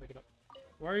 forgot to pick it up.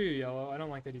 Why are you yellow? I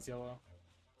don't like that he's yellow.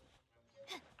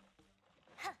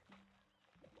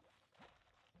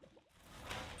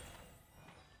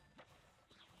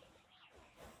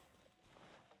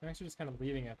 I'm actually just kind of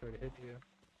leaving after it hit you.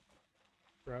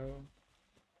 Bro.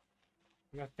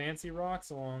 We got fancy rocks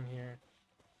along here.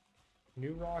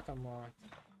 New rock unlocked.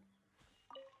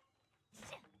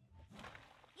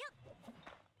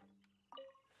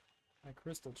 My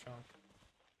crystal chunk.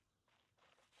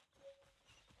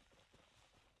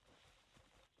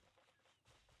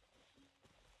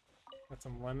 Got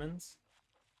some lemons.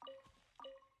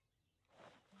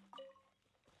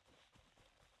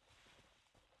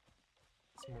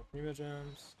 Some more prima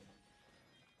gems.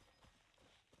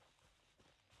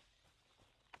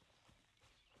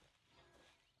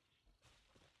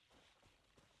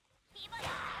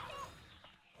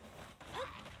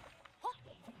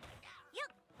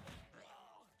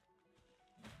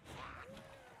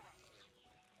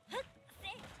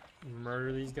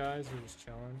 murder these guys who are just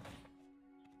chilling.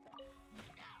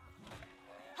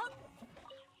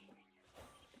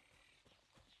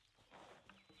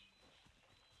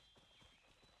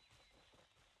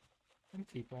 And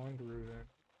keep on grooving.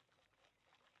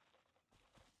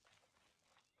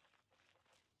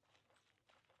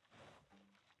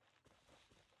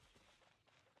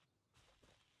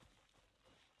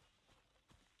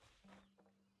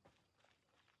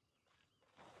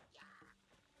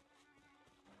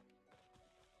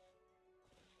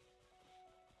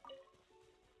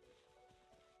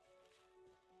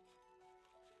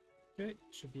 Okay,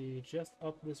 should be just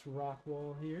up this rock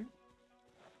wall here.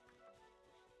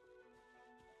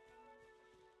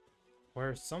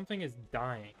 Where something is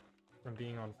dying from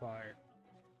being on fire.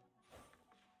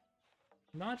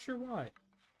 Not sure why.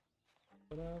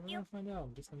 But we're gonna find out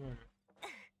in just a moment.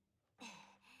 I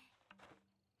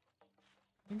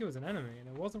think it was an enemy, and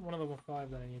it wasn't one of the 5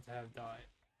 that I need to have die.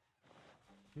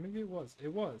 Maybe it was.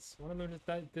 It was. One of them just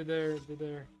did their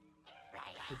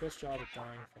best job at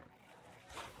dying from.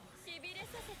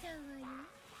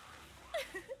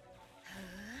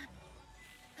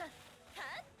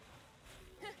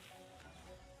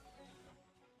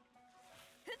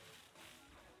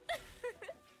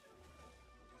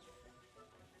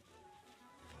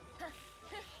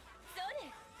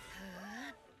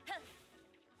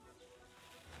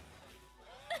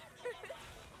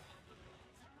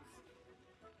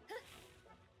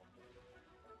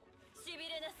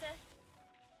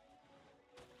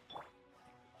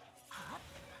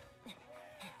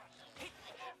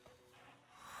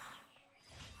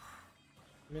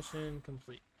 Mission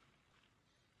complete.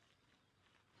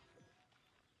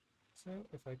 So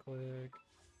if I click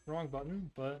wrong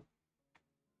button, but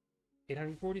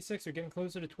 846 are getting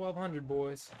closer to 1200,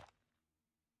 boys.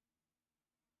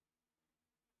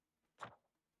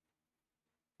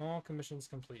 All commissions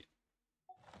complete.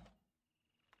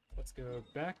 Let's go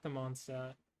back to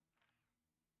Mondstadt.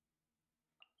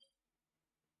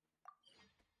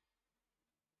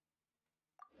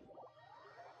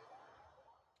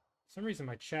 For some reason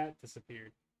my chat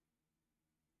disappeared.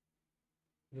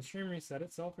 Did the stream reset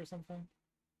itself or something?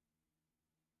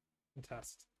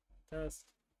 Test. Test.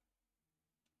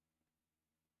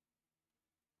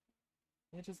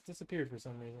 It just disappeared for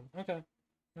some reason. Okay.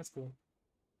 That's cool.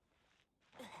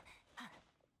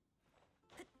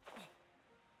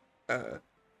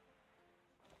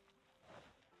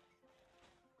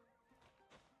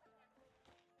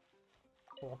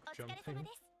 Walk jumping.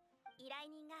 依頼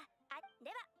人がで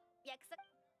は約束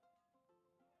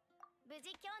無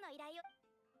事今日の依頼を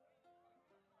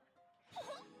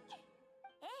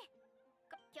ええ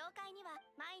教会には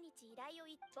毎日依頼を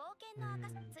冒険の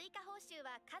証追加報酬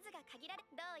は数が限られ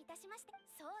どういたしまして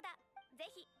そうだぜ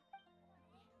ひ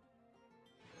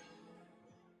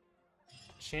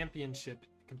Championship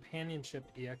Companionship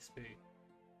EXP.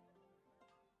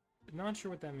 Not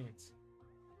sure what that means.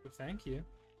 But thank you.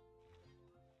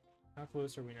 How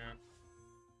close are we now?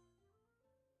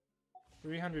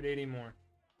 380 more.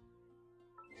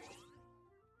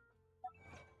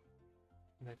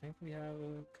 And I think we have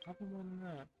a couple more than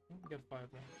that. I think we got 5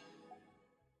 more.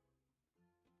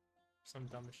 Some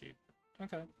dumb sheep.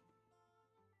 Okay.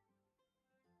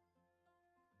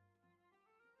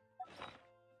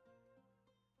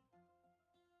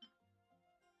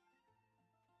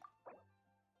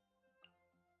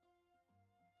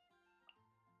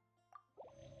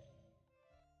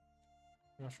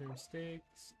 Mushroom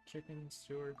steaks, chicken,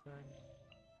 skewer thing.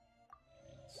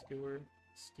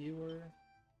 Skewer.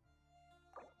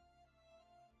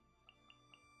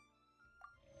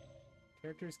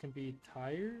 Characters can be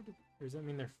tired? Or does that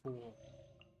mean they're full?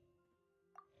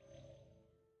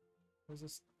 What is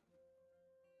this?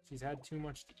 She's had too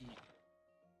much to eat,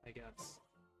 I guess.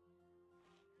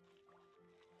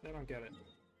 I don't get it.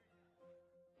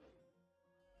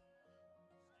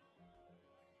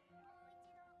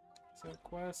 So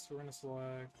quests, we're gonna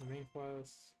select the main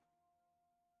quest.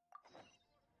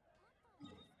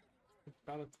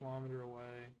 About a kilometer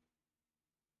away.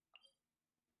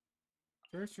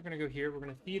 First, we're gonna go here. We're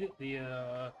gonna feed it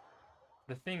the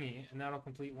thingy, and that'll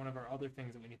complete one of our other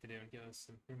things that we need to do and give us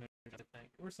some improvements, I think,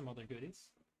 or some other goodies.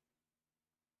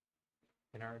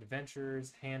 In our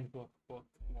adventures, handbook, book,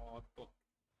 log, book.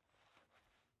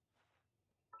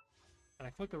 And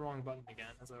I clicked the wrong button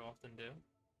again, as I often do.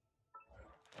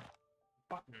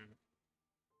 Button.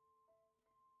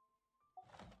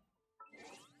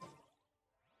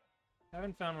 I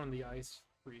haven't found one of the ice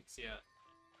freaks yet,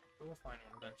 but we'll find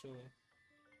one eventually.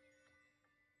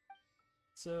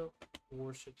 So,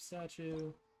 worship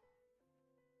statue.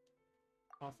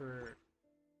 Offer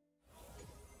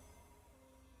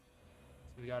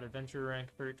We got adventure rank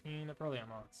 13. That probably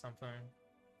unlocks something.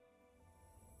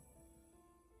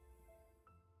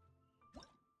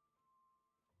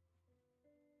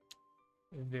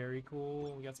 Very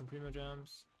cool. We got some Primo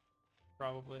Gems.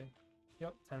 Probably.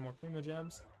 Yep, 10 more Primo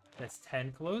Gems. That's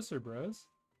 10 closer, bros.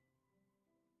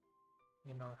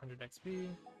 Getting on 100 XP.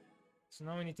 So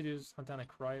now all we need to do is hunt down a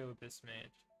Cryo Abyss Mage.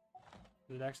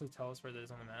 Does it actually tell us where it is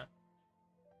on the map?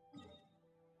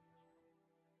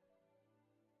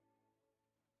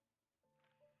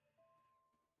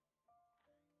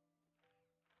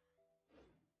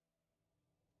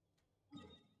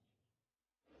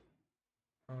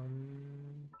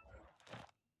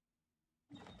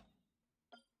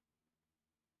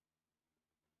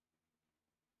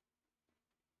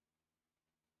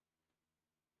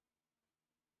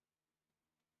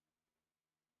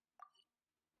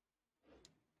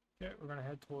 Okay, we're gonna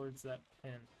head towards that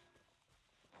pin.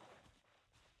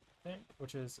 I think,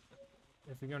 which is,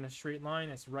 if we go in a straight line,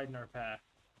 it's right in our path.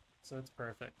 So it's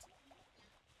perfect.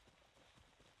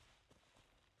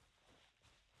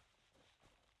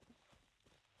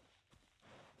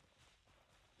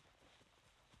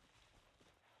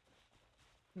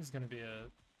 This is gonna be a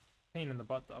pain in the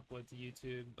butt to upload to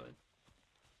YouTube, but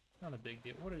not a big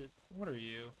deal. What are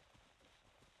you?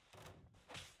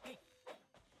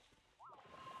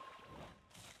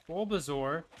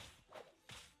 Bulbasaur.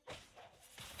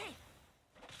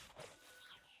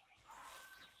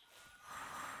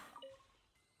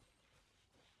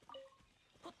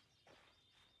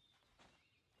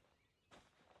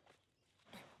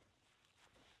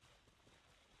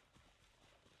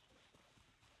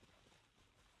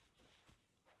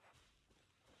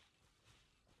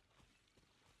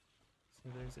 So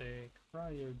there's a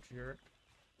Cryo Jerk.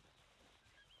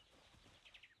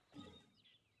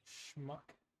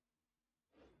 Schmuck.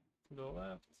 To the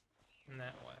left, and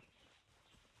that way.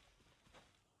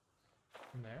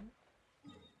 From there?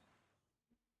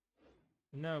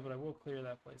 No, but I will clear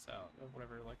that place out of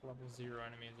whatever, like, level 0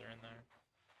 enemies are in there.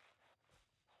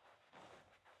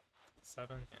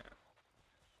 7? Yeah.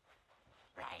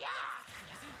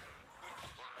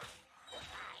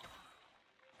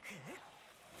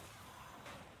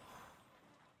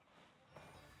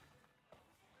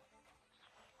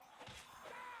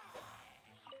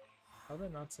 How did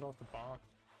I not set off the bomb?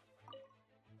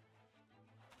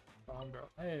 Bomb barrel.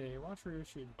 Hey, watch where you're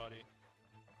shooting, buddy.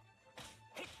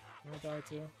 You wanna die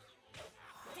too?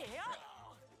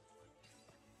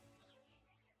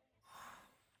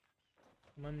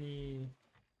 Money.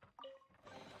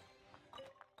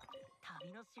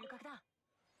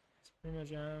 Primo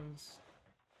Gems.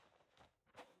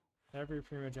 Every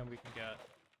Primo Gem we can get.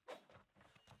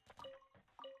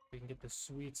 We can get the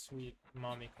sweet, sweet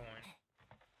mommy coin.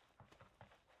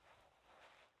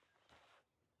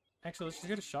 Actually, let's just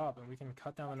get a shop and we can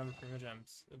cut down the number of Primo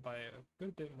Gems by a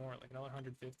good bit more, like another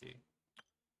 150.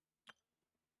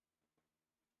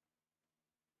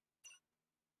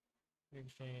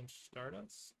 Exchange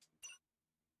Stardust.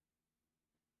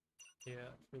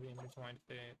 Yeah, for the intertwined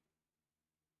fate.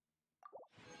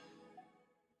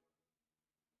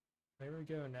 There we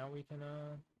go. Now we can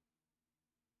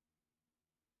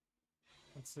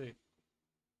let's see.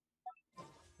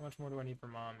 How much more do I need for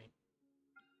mommy?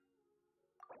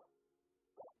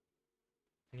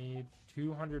 I need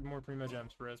 200 more Primo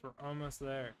Gems for us. We're almost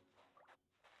there.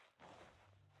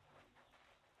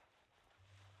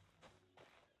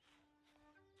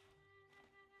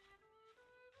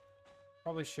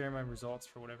 Probably share my results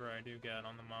for whatever I do get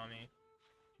on the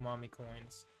mommy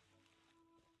coins.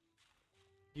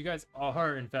 You guys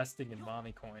are investing in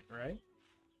mommy coin, right?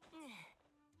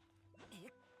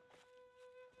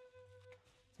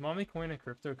 Is mommy coin a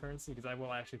cryptocurrency? Because I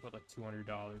will actually put like $200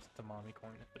 to mommy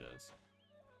coin if it is.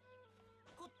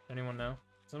 Anyone know?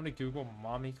 Somebody Google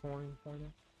mommy coin for me.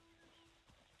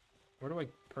 Where do I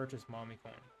purchase mommy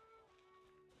coin?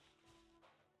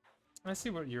 I see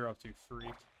what you're up to,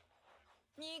 freak.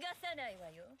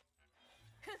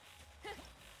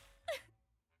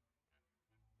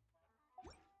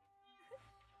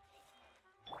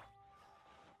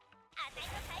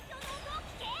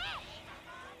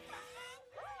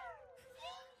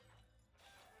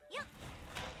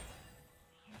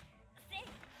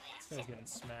 This guy's getting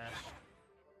smashed.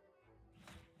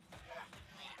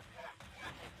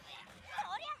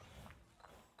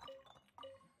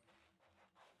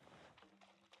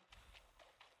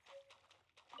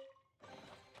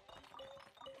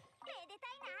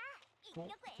 Cool.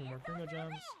 2 more Primo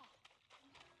Gems.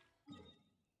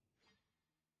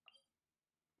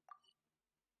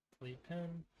 Complete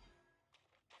pin.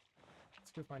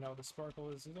 Let's go find out what the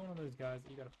Sparkle is. He's one of those guys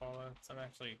that you gotta follow. So I'm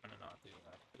actually gonna not do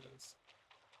that if it is.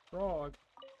 Frog.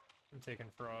 I'm taking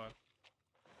frog.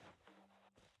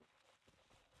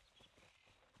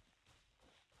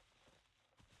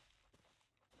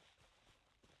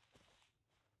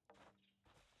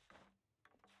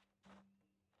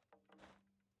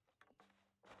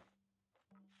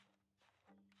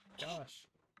 Gosh.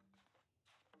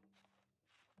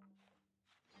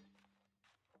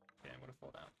 Okay, I'm gonna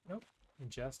fall down. Nope.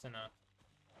 Just enough.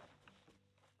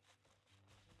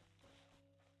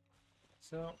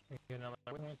 So, we get another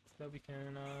point that we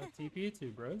can TP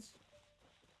to, bros.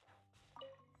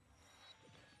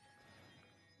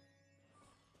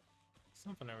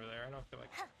 Something over there. I don't feel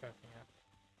like cooking it.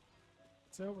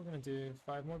 So, we're gonna do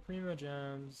 5 more Primo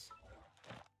Gems.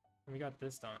 And we got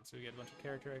this done, so we get a bunch of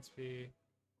character XP.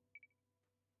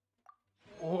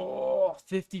 Oh,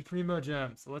 50 Primo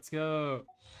Gems. Let's go.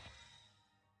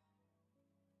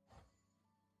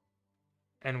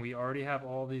 And we already have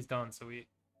all these done, so we...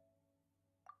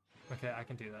 Okay, I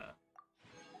can do that.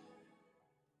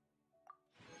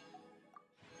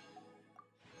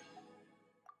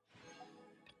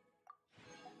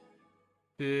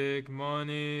 Big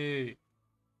money!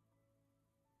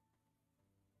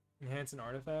 Enhance an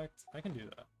artifact? I can do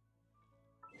that.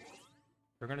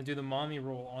 We're gonna do the mommy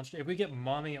roll on stream. If we get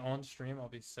mommy on stream, I'll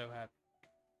be so happy.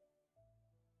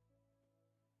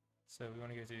 So we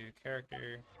want to go to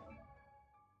character.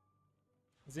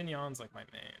 Zinyan's like my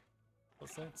main.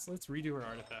 Let's redo her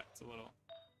artifacts a little.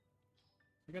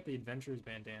 We got the Adventurer's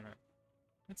bandana.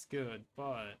 That's good,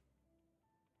 but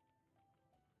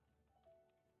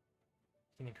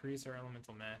can increase our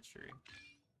elemental mastery.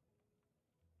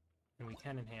 And we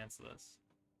can enhance this.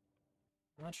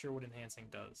 I'm not sure what enhancing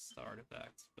does to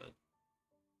artifacts, but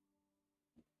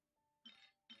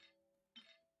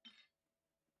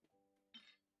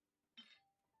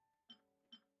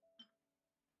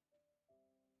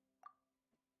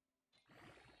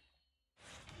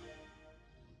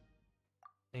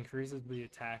increases the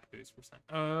attack boost percent.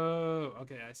 Oh,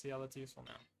 okay, I see how that's useful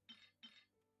now.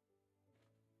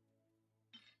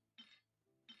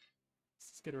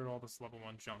 Let's get rid of all this level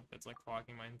 1 junk that's like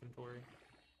clogging my inventory.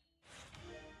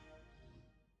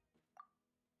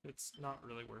 It's not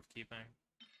really worth keeping.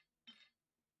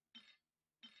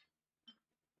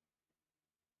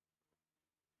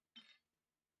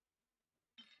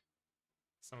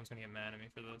 Someone's gonna get mad at me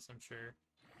for this, I'm sure.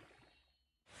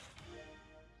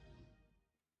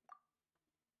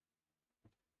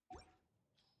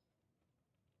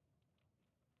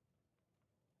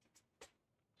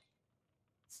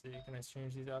 Let's see, can I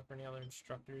change these out for any other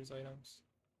instructors items?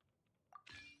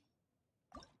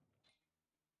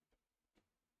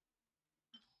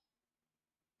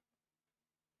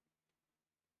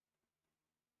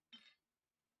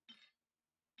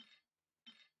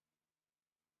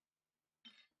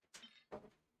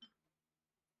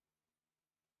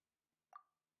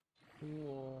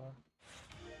 Cool.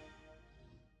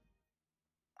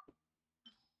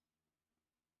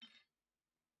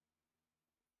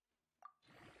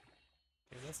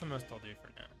 Okay, that's the most I'll do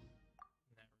for now,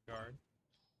 in that regard.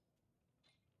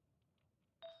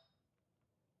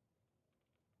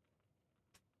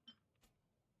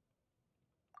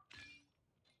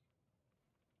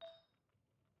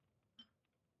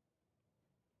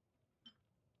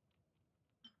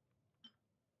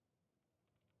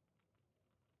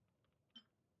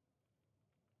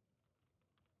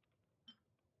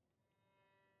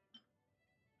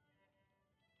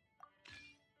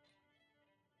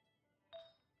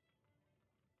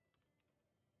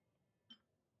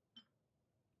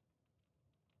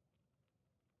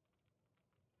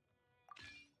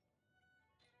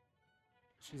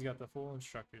 She's got the full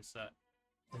instructor set.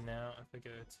 And now if I go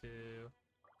to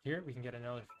here, we can get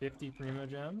another 50 Primo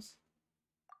Gems.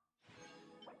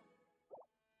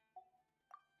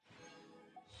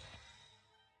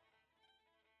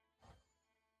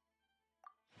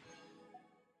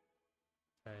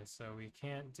 Okay, so we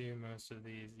can't do most of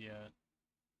these yet.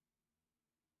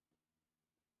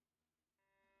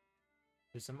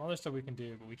 There's some other stuff we can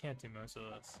do, but we can't do most of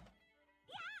this.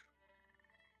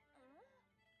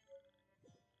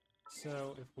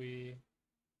 So if we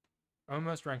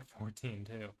almost ranked 14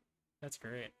 too. That's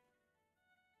great.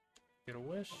 Get a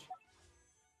wish.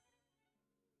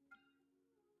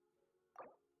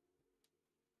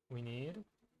 We need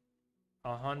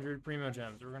 100 Primo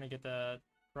Gems. We're gonna get that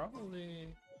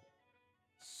probably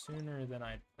sooner than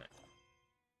I'd think.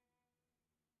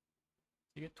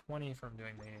 You get 20 from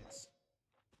doing these.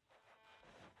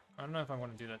 I don't know if I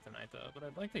want to do that tonight though, but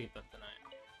I'd like to get that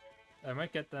tonight. I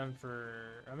might get them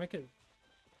for... I might get...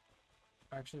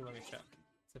 Actually, let me check.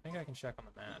 I think I can check on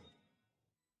the map.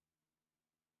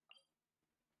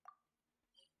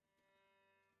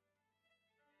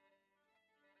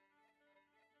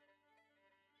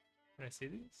 Can I see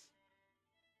these?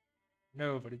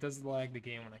 No, but it does lag the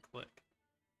game when I click.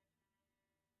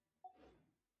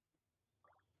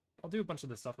 I'll do a bunch of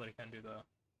the stuff that I can do though.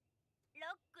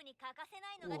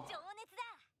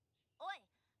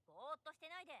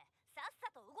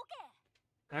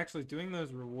 Actually, doing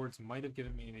those rewards might have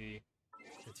given me the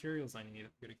materials I need to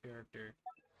get a character.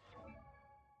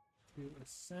 To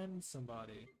ascend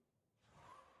somebody.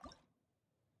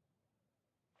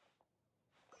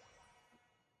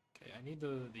 Okay, I need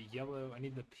the yellow, I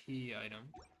need the P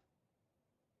item.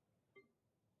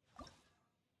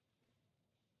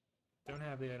 Don't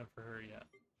have the item for her yet.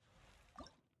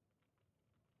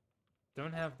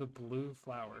 Don't have the blue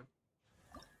flower.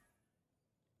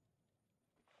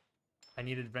 I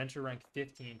need adventure rank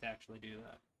 15 to actually do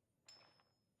that.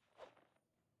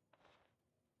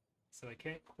 So I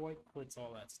can't quite blitz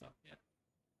all that stuff yet.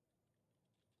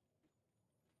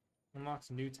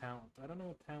 Unlocks new talent. I don't know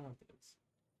what talent is.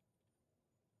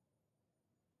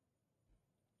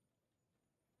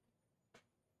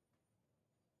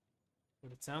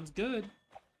 But it sounds good.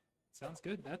 Sounds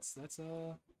good. That's it's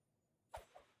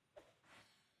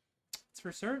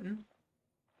for certain.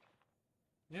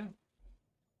 Yeah.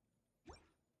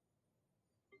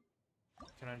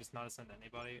 Can I just not ascend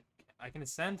anybody? I can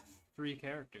ascend 3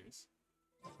 characters,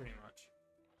 pretty much.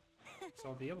 So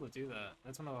I'll be able to do that.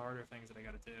 That's one of the harder things that I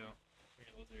gotta do. Here,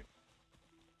 lizard.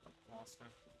 Oh, lost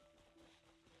him.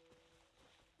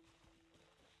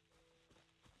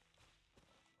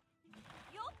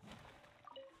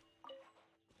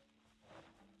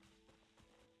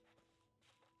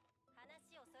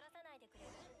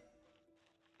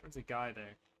 There's a guy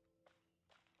there.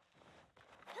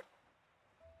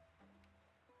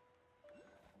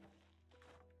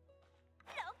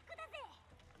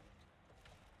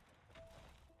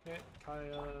 Okay,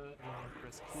 Kaya and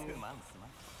Chris Q.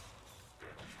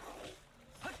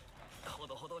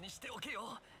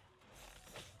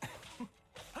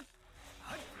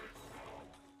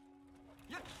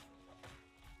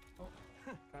 Oh,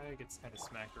 Kaya gets kind of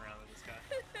smacked around with this guy.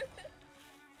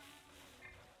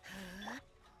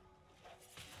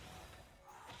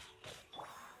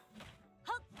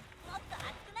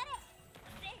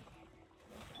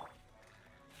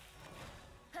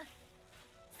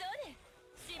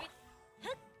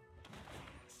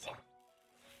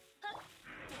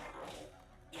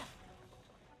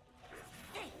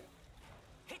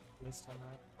 This time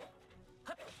right.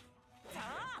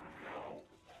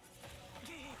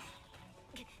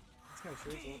 This guy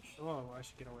sure is. Oh, I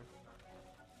should get away from that.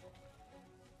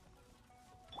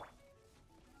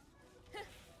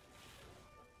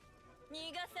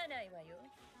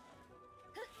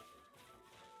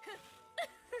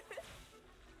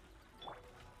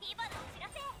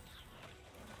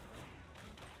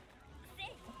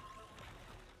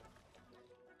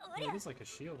 Yeah, it is like a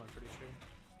shield, I'm pretty sure.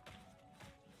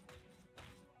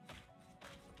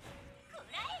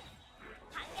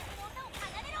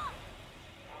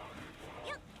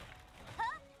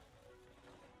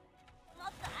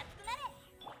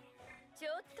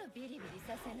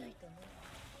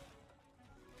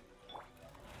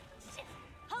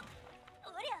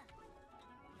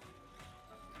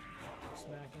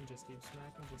 Smacking, just keep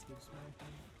smacking, just keep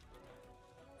smacking.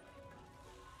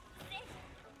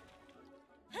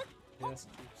 Yes,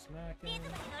 keep smacking.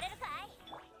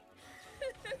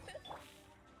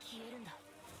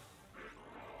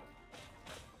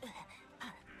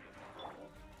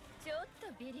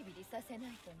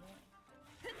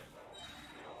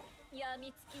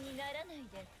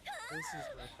 This is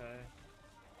okay.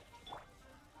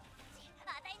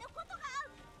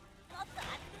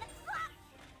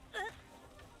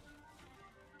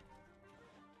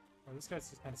 Oh, this guy's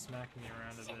just kind of smacking me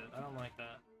around a bit. I don't like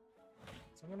that.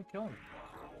 So I'm gonna kill him.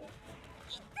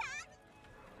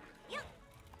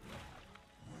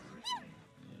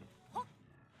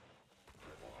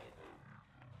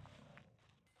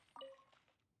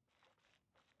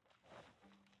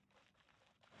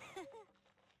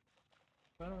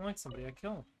 If I don't like somebody, I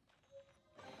kill him.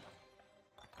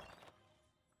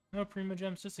 No Prima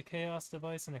Gems, just a chaos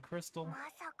device and a crystal.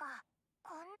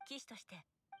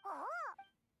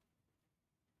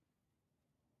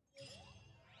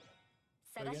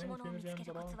 Are you getting Prima Gems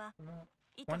at all? No.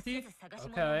 20?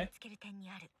 Okay.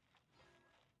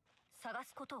 探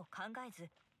すことを考えず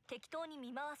適当に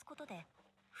見回すことで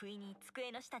不意に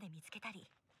机の下で見つけたり、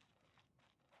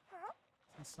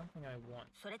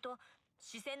それと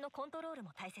視線のコントロール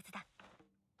も大切だ。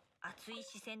熱い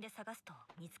視線で探すと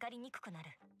見つかりにくくな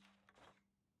る。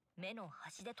目の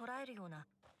端で捉えるような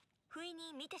不意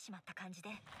に見てしまった感じで。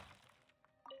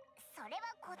そ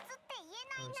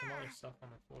There's some other stuff on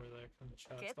the floor there from the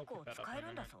chest. 結 I'll 構 pick that 使 up え in る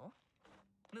a んだ minute. ぞ。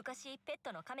昔ペッ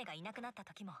トの亀がいなくなった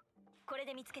時もこれ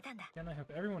で見つけたんだ。 Again, I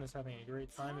hope everyone is having a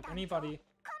great time. If anybody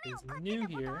is new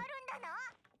here,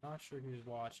 not sure who's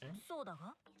watching, そうだ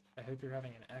が I hope you're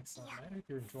having an excellent night. I hope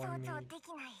you're enjoying me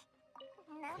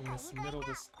in this middle of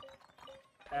this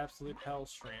absolute hell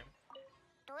stream.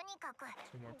 とにかく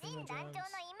Two more ジ primo ン団長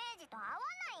gems. のイメージと合わ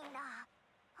ないんだ。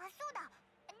あ、そうだ、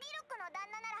ディルクの旦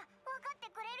那なら分かって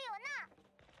くれるよ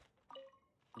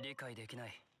な。理解できな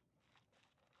い。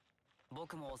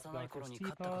僕も幼い頃に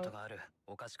勝ったことがある。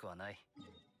おかしくはない。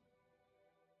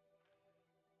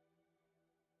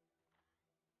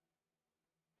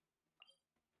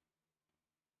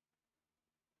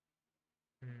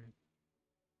 Hmm.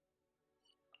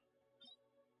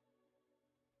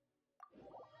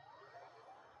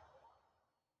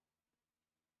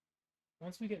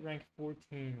 Once we get rank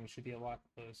 14, we should be a lot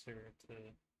closer to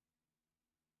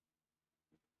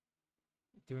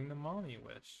doing the mommy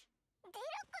wish. ディル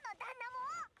クの旦那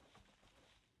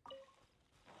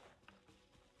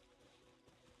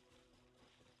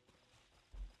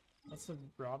も。 What's the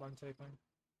route I'm taking?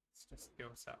 Let's just go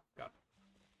south. Got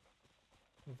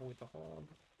it. Avoid the hog.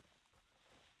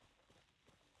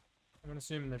 I'm gonna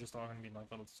assume they're just all gonna be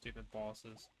like little stupid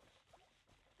bosses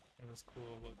in this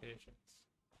cool locations.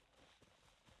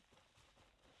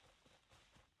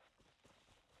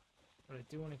 But I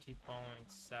do want to keep following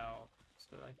south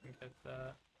so that I can get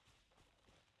that.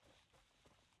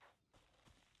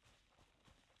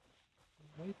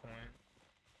 Waypoint.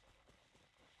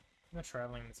 The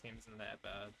traveling in this game isn't that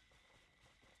bad.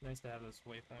 It's nice to have those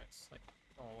waypoints, like,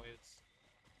 always.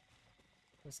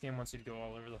 This game wants you to go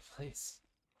all over the place.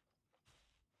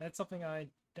 That's something I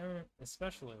don't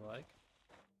especially like,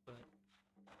 but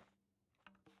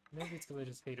maybe it's because I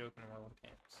just hate open world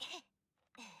games.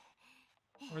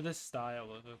 Or this style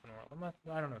of open world.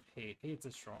 I don't know if hate's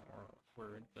a strong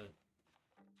word, but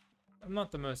I'm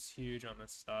not the most huge on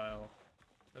this style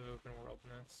of open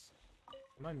worldness.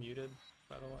 Am I muted,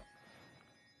 by the way?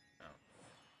 No.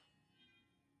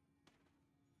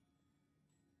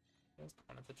 Just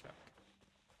wanted to check.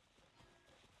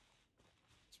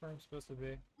 That's where I'm supposed to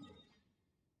be.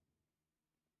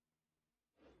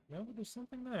 No, but there's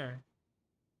something there.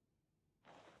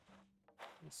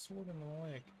 The sword in the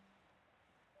leg.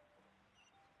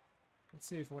 Let's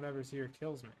see if whatever's here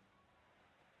kills me.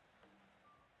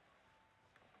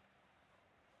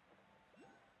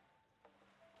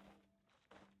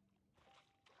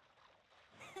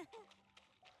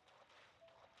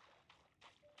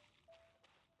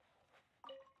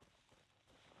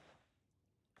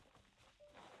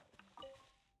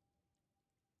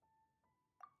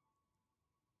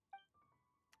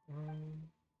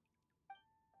 Um...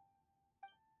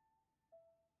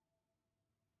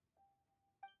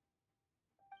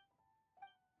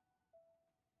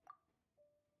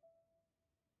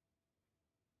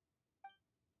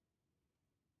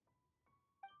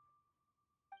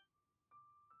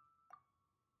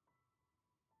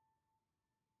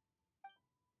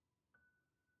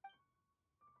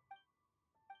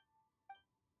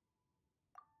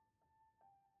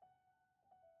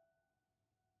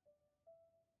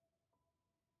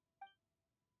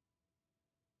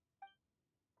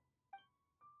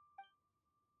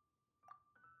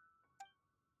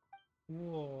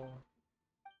 Whoa.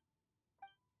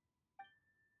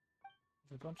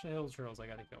 There's a bunch of hill trails I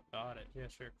gotta go. Got it. Yeah,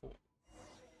 sure, cool.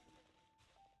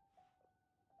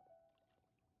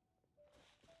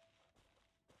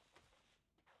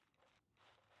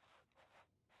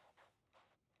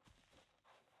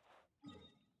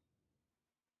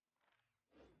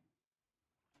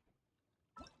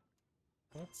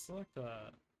 Let's select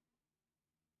that.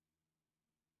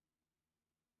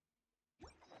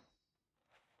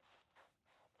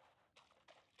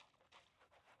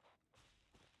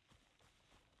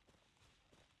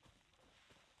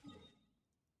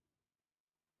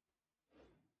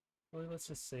 Well, let's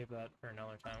just save that for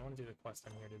another time. I want to do the quest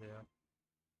I'm here to do.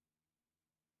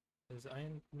 Because I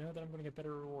know that I'm going to get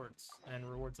better rewards, and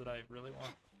rewards that I really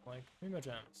want, like primo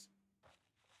gems.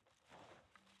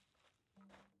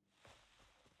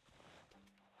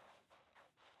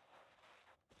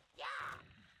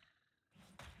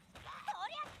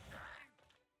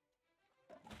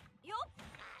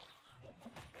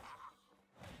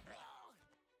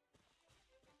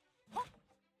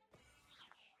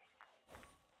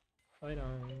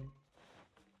 Item.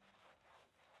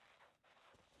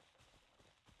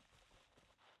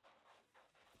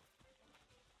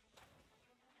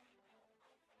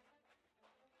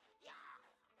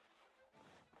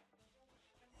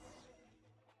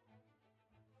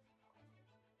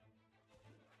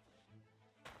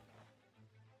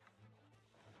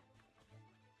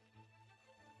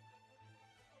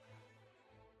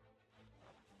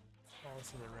 Oh, this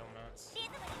is a real mess. リズ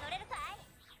ムに乗れるかい？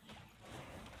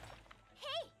ヘ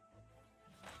イ！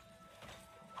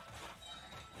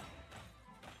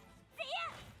せ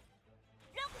や！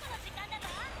ロックの時間だ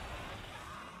ぞ！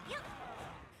よっ！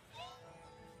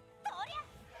とりゃ！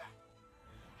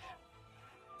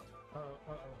 Uh-oh.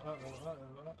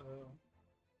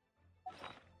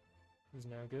 He's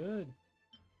no good.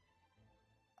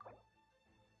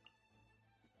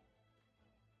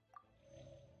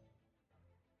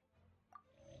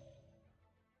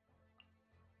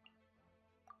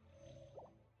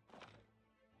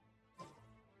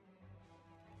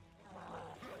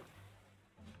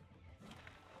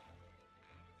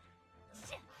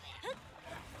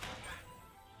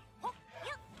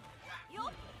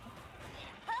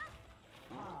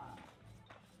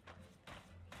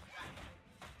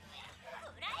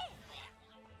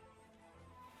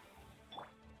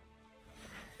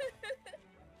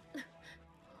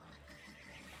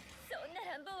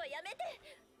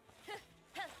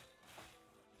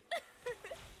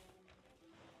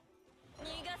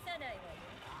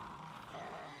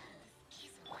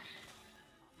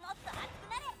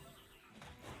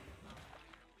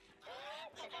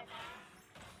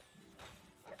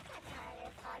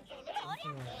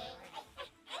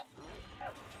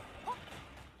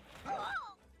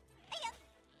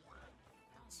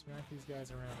 Smack these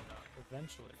guys around enough.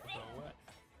 Eventually they'll go away.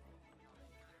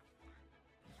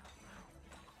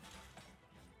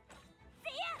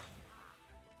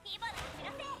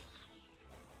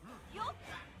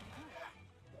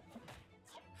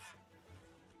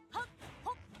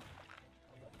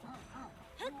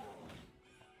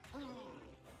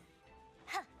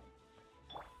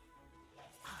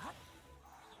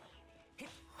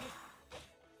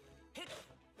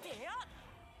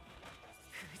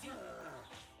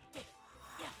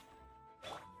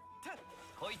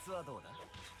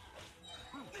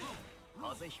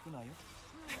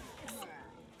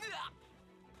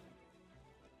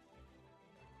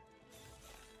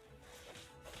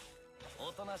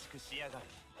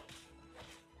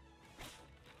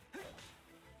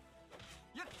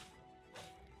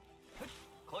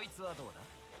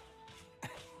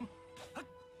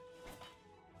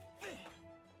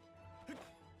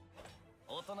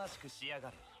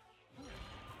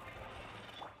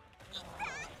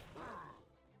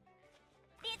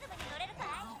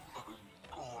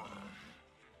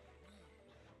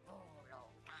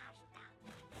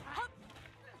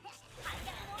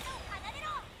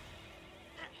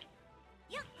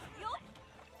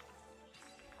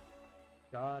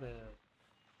 Got it.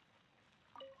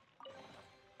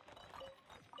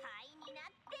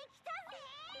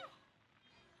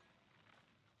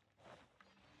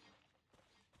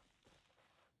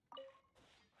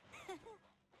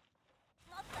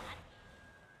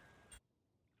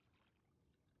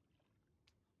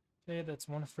 Okay, that's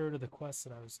 1/3 of the quest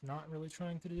that I was not really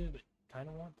trying to do, but kind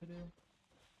of want to do.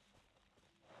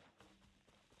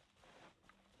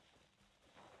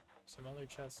 Some other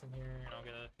chests in here, and I'll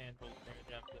get a handful of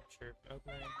damage after the chirp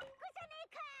opening.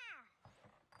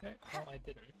 Okay, well, I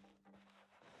didn't.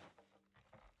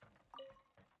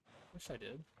 Wish I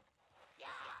did.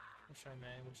 Wish I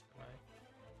may, wish I might.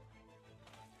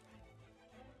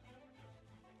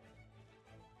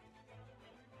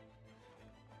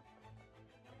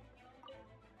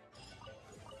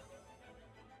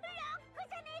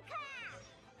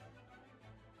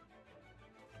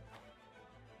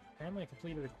 Apparently I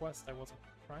completed a quest I wasn't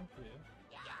trying to do.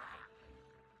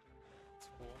 It's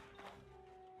cool.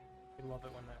 We love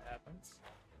it when that happens.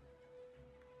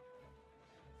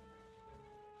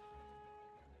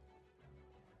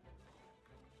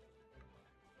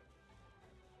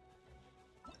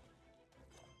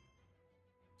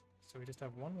 So we just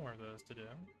have one more of those to do.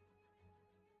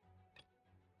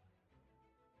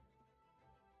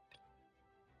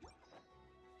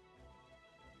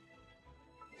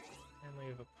 And we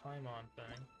have a Paimon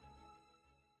thing.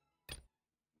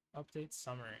 Update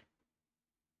summary.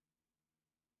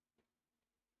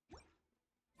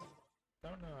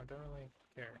 Don't know, I don't really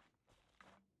care.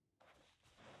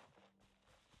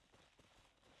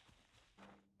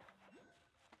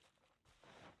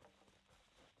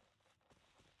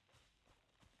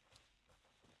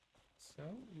 So,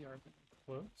 we are getting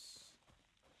close.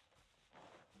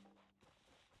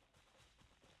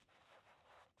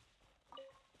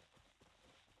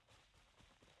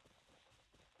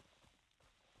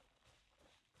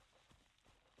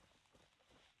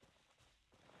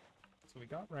 So we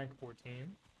got rank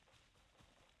 14.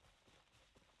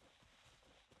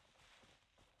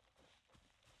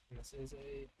 And this is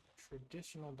a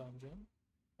traditional dungeon.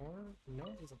 Or, no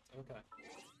it isn't. Okay.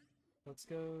 Let's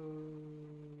go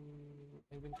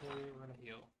inventory, we're gonna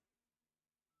heal.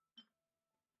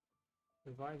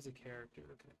 Revives a character,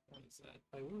 okay, what is that?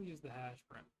 I will use the hash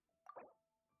brown.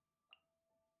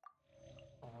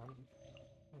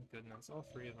 Oh goodness, all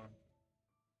three of them.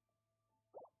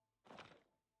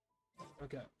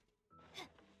 Okay.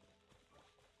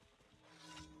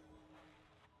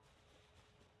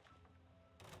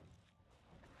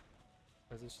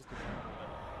 Because it's just a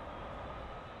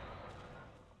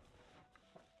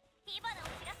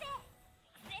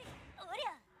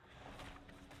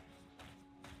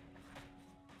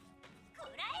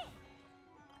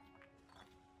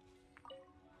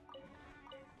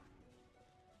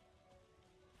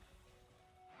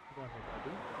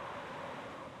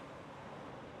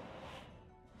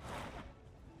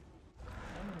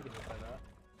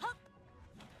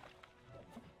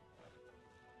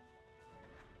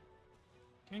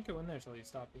can't go in there till you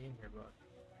stop being here, but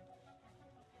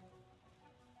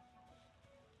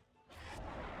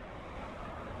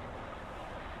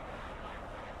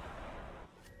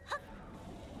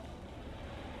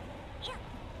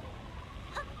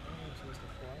I'm supposed to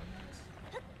fly on this?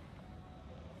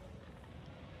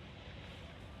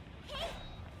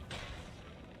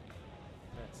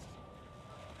 Missed.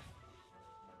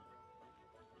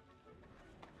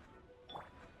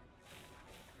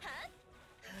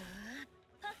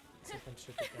 See if I can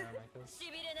ship it down like this.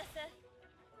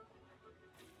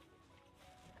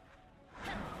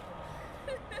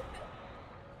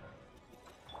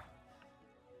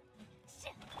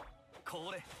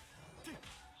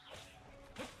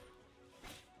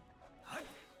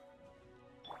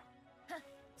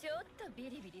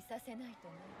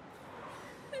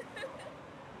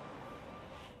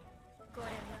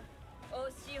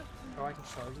 Oh, I can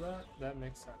charge that? That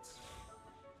makes sense.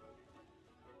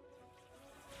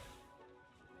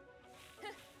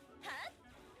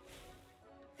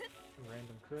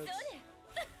 Random crits.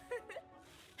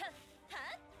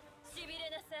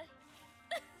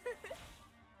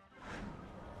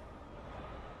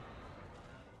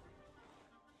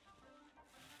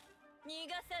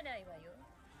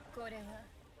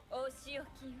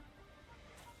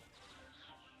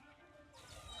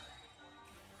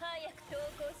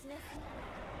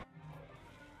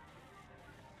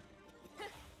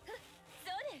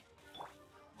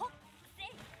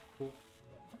 Cool.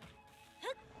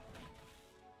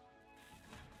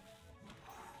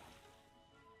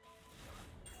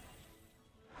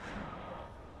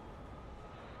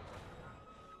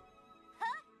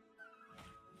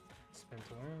 Spin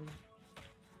to win.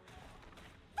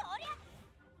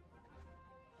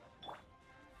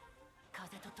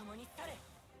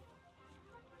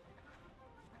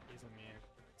 He's in the air.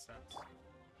 That makes sense.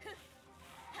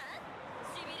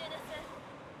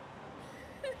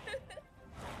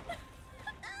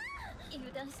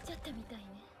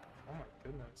 Oh my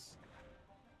goodness.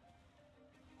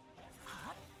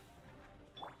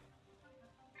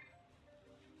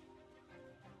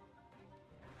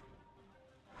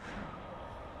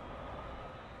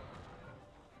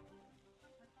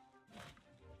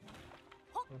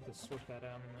 I'll have to sort that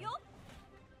out and then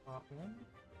pop in.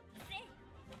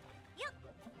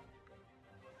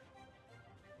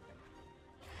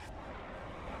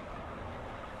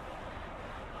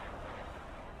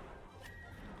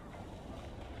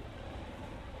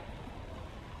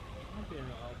 Might be an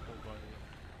helpful buddy.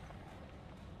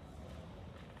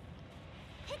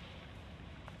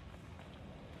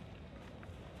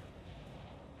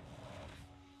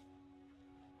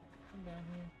 Come down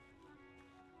here.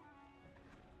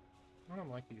 I don't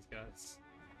like these guys.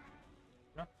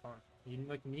 Not fun. You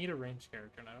like need a ranged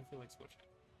character, and I don't feel like switching.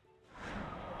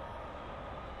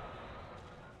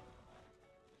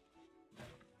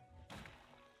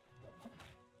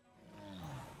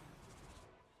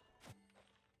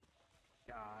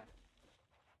 God.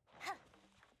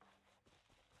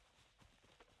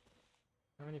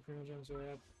 How many primo gems do I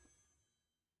have?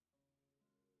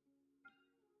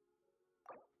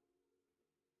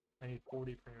 I need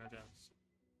 40 primo gems.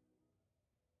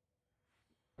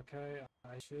 Okay,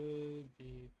 I should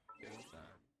be good with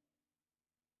that.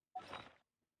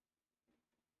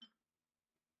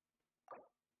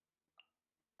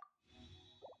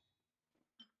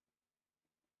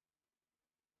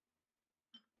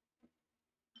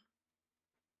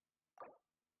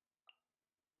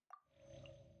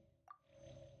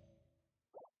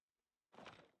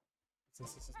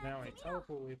 Since this is now a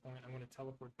teleport waypoint, I'm going to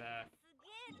teleport back.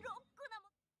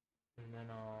 And then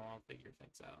I'll figure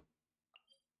things out.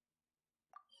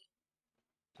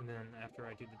 And then after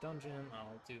I do the dungeon,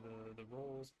 I'll do the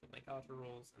rolls, the like auto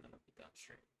rolls, and then I'll be done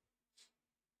stream.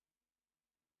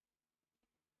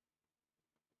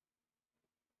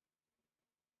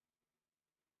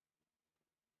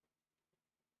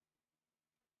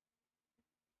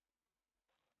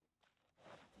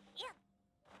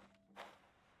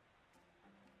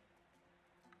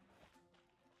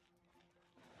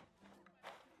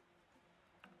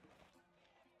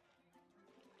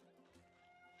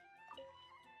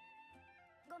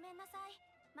 めんなさい。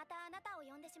またあなたを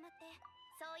呼んでしまって。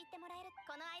そう言ってもらえる。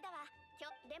この間は今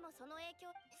日でもその影響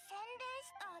宣伝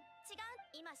しあ違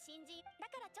う今新人だ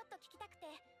からちょっと聞きたくて。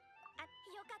あ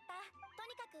よかった。と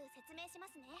にかく説明しま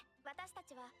すね。私た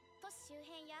ちは都市周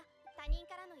辺や他人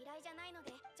からの依頼じゃないの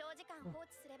で長時間放置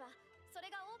すればそ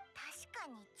れが確か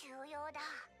に重要だ。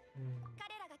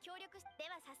彼らが協力しで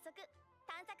は早速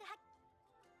探索発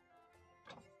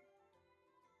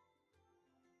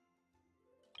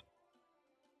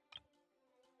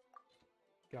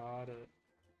Got it.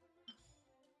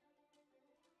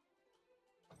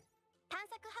 探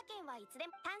索派遣はいつで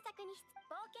も探索に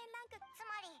冒険ランクつ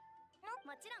まりの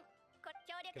もちろん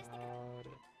協力してくれ。 Got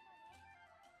it.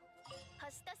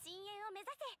 星と深淵を目指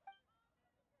せ。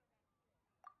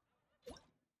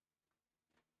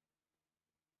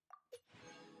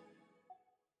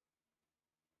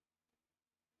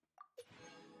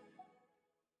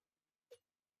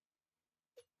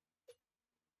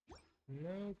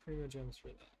 No primo gems for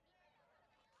that.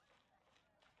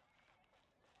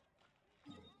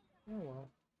 Oh well.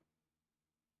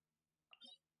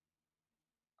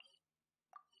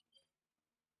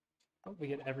 Oh, we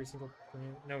get every single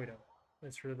premium. No, we don't.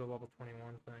 It's for the level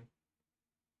 21 thing. I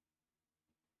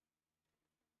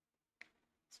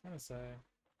was gonna say.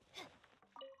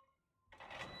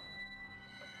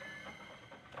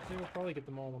 I think we'll probably get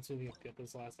them all once we get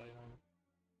this last item.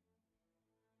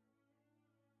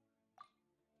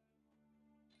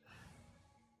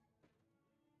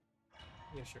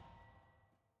 Yeah, sure.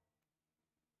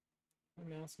 My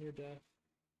mouse near death.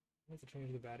 I have to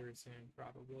change the battery soon,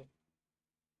 probably.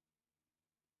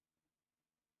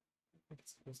 I think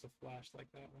it's supposed to flash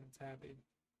like that when it's happy.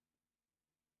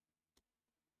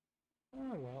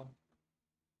 Oh well.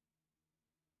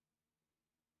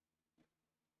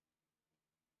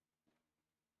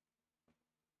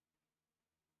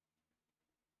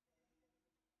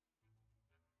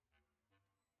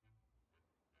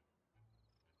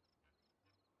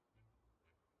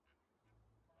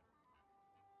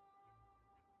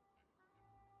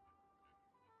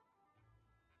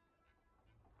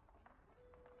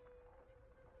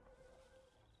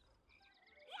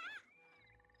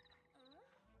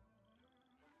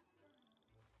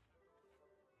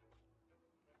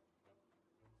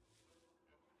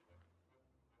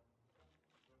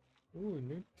 Ooh,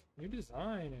 new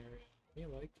design area. Me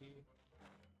likey.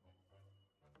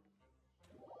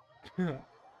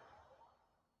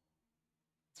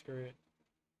 It's great.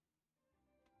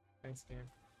 Thanks, game.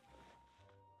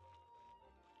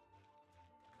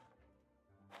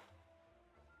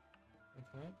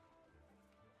 Okay.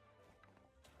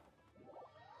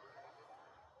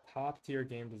 Top tier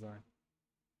game design.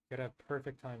 Gotta have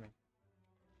perfect timing.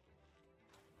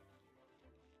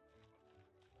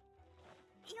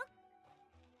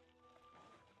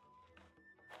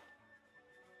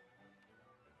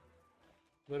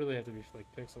 Literally have to be like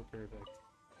pixel perfect.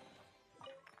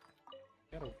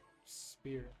 Got a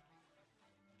spear.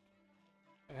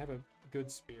 I have a good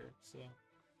spear, so.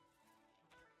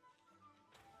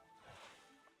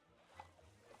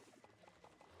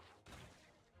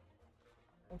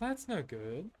 Well, that's no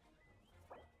good.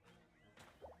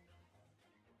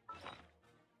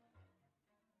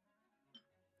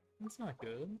 That's not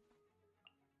good.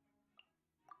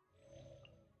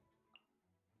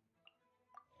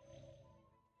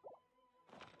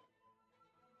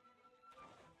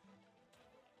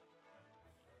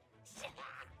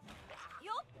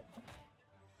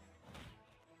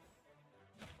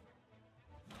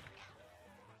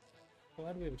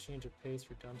 Glad we have a change of pace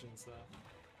for dungeons, though.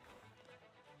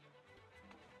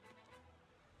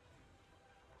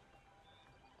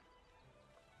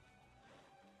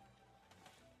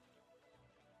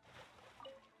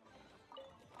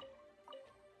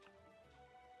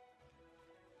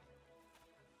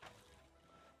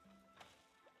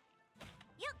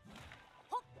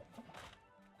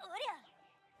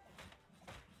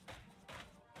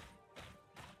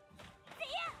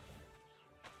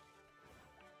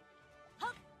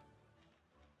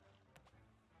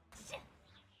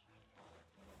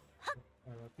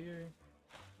 I'm up here.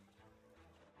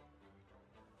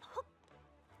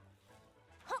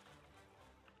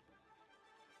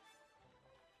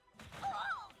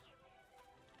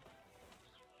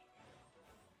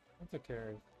 I took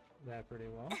care of that pretty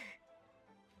well.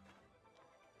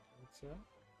 What's up?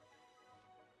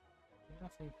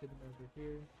 Nothing hidden over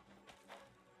here.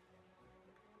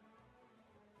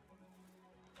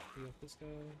 We got this guy.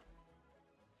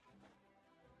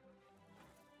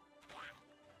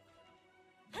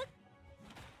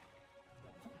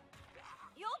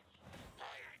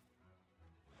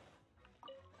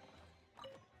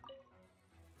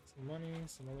 some money,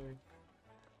 some other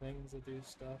things that do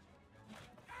stuff.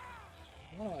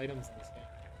 A lot of items in this game.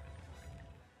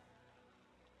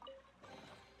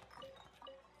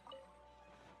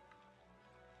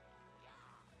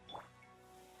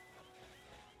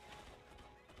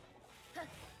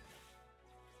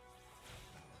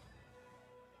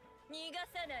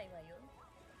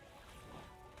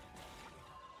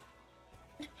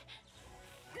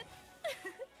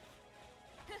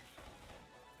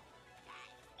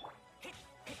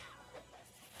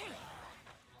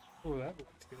 Oh, that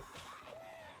looks good.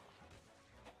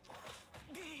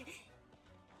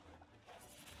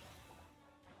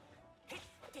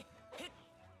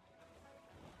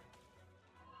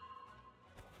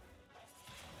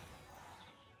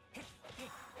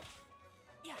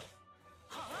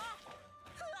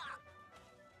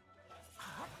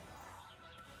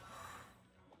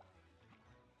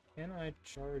 Can I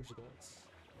charge this?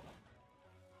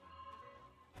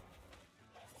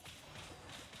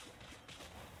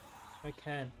 I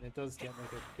can. It does get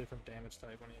like a different damage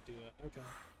type when you do it. Okay.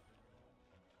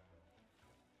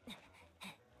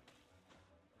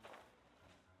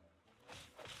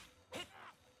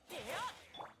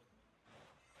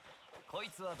 こい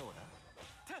つはどうだ?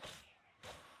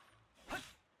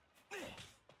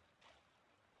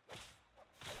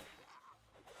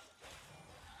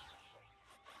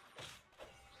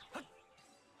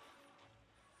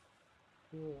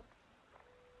 Cool.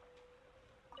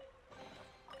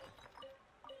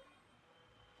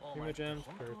 Prima gem's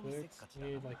perfect. We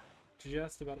need like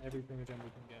just about every prima gem we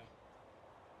can get.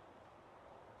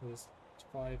 This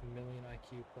 5 million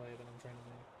IQ play that I'm trying to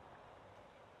make.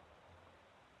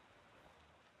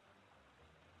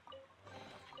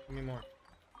 Give me more.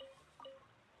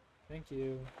 Thank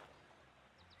you.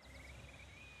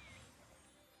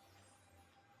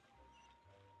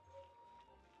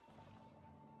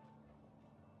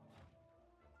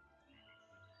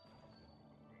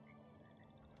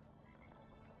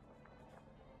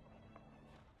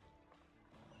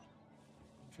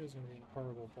 I'm sure there's gonna be a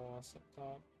horrible boss up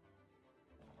top.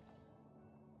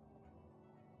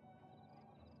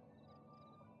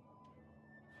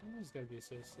 Oh, this gotta be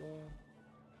so slow.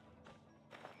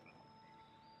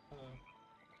 Uh-oh.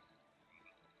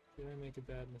 Did I make a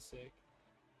bad mistake?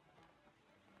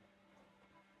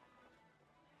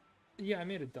 Yeah, I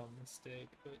made a dumb mistake,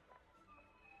 but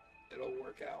it'll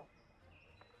work out.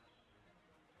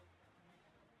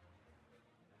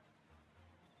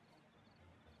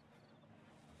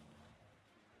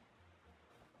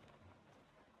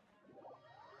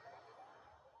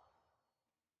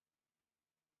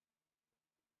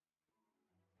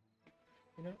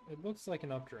 You know, it looks like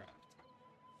an updraft.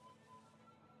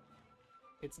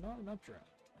 It's not an updraft.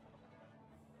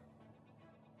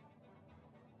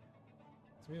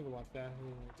 Let's move a lot faster than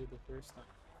we did the first time.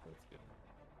 That's good.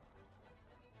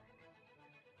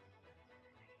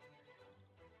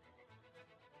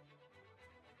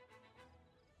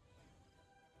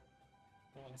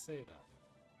 Well, I say that.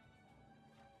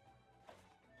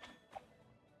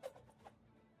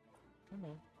 Come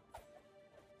on.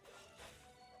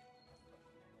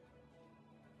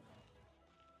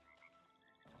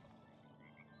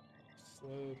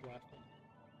 Slow platform.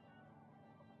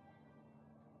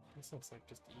 This looks like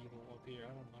just evil up here. I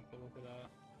don't like the look of that.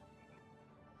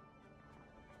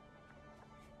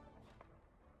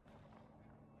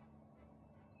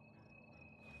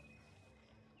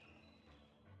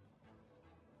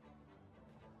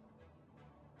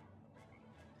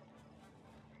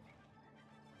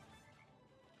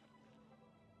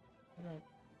 Alright.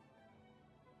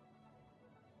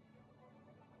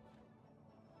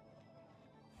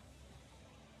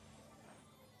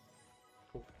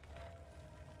 Cool.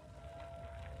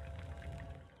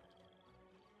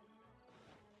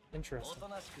 Interesting.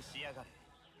 There's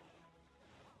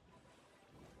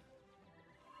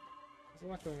a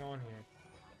lot going on here.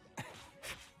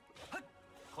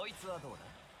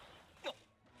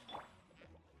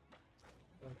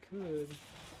 I could.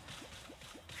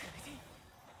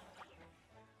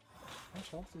 How much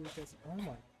health do these guys? Oh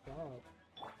my god.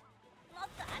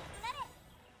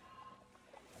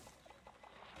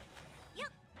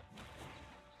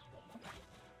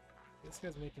 This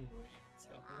guy's making great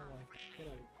stuff. I don't like it. Get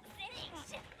out of here.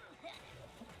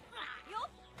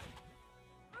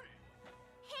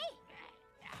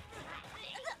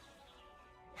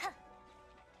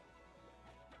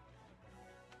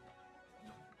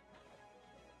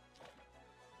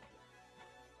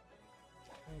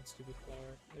 Oh, stupid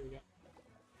flower. There we go.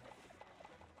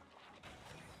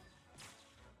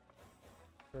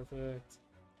 Perfect.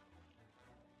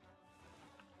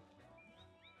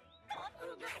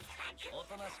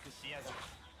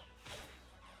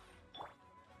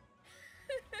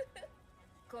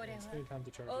 It's gonna time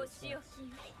to charge it.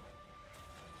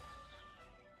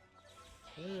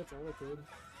 Hey, that's all it did.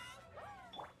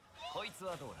 こいつ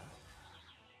はどうだ。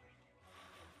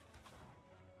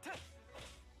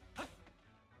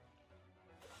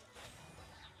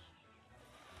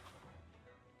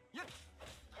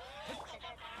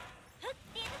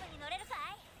リズムに乗れるか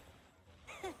い？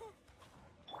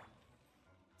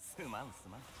すまんす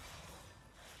まん。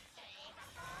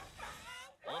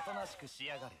おとなしくし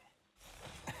やがれ。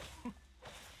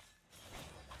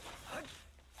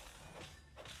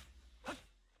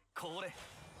これ。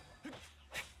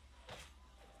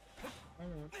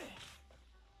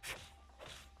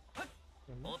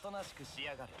おとなしくし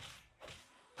やがれ。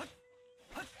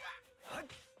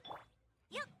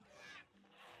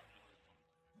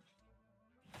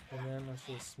And then let's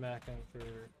just smack him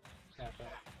for half out.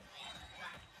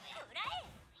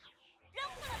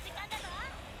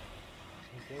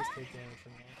 He does take damage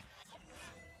from that.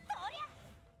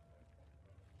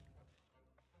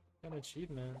 Got an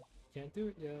achievement. Can't do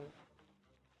it yet.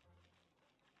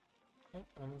 Oh,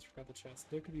 I almost forgot the chest.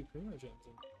 There could be Primo gems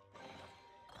in.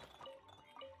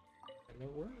 And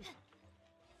it works.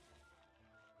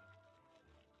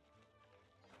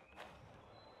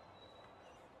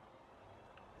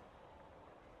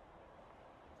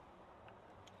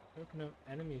 Hope no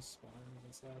enemies spawn in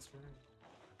this last room.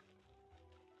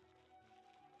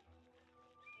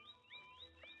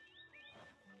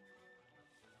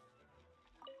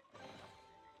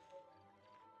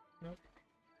 Nope.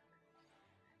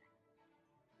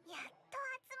 やっと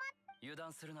集まっ。油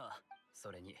断するな。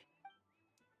それに。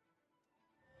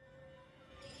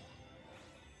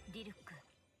ディルック、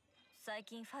最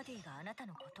近ファディがあなた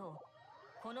のことを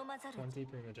好まざる。20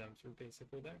 Primo gems were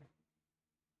basically there.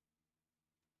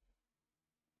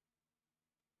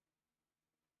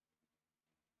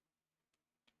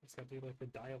 Just gotta do like the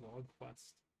dialogue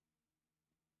quest.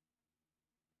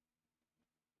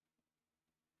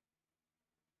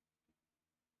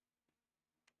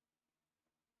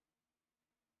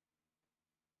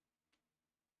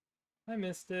 Hi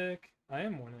Mystic. I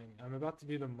am winning. I'm about to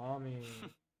do the mommy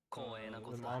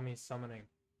the mommy summoning.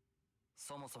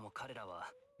 そもそも彼ら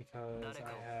は Because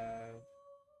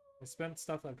I spent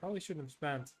stuff I probably shouldn't have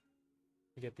spent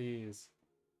to get these.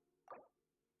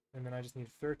 And then I just need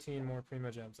 13 more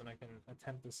Primo gems and I can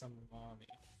attempt to summon mommy.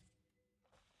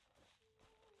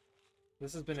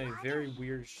 This has been a very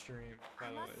weird stream, by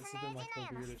the way. This has been like the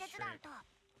weirdest stream.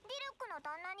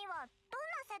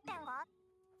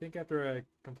 I think after I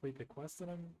complete the quest that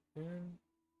I'm in,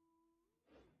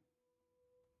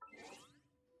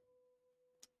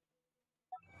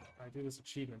 if I do this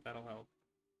achievement, that'll help.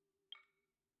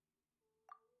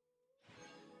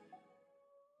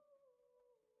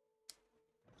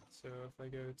 So if I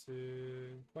go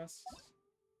to quests,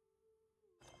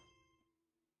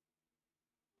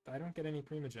 I don't get any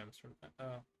Primo gems from that.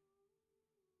 Oh,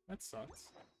 that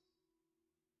sucks.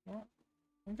 Well,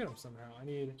 I'll get them somehow. I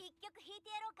need.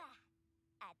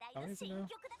 How many is it now?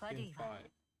 Getting 5.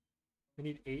 We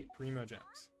need 8 Primo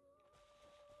gems.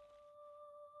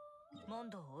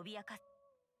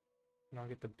 And I'll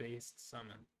get the based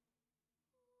summon.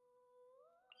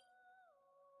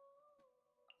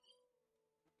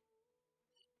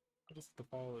 I'll just have to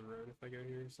follow the road if I go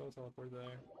here, so I'll teleport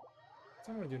there.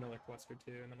 So I'm gonna do another quest or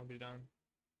 2 and then I'll be done.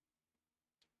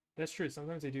 That's true,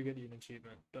 sometimes they do get you an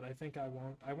achievement, but I think I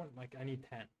want like, I need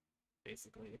 10,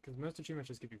 basically, because most achievements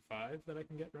just give you 5 that I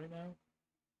can get right now.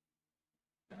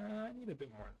 I need a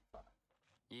bit more than 5.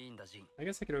 I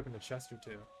guess I could open the chest or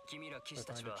 2. If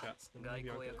I find a chest, then maybe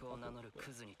I'll get a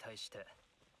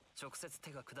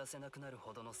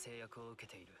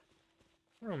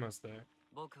We're almost there.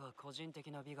 僕は個人的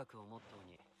な美学をモットー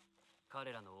に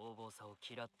彼らの横暴さを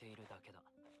嫌っているだけだ。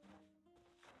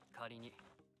仮に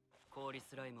氷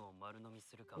スライムを丸飲み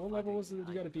するか。 What level was it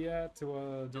you gotta be at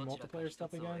to do multiplayer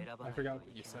stuff again? I forgot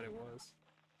what you said it was.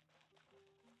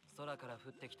 空から降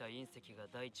ってきた隕石が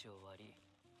大地を割り、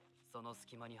その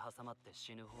隙間に挟まって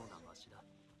死ぬ方がマシだ。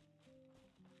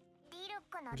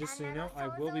 Just so you know, I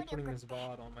will be putting this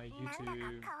VOD on my YouTube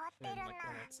in like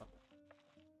the next summer.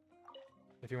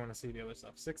 If you want to see the other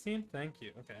stuff. 16? Thank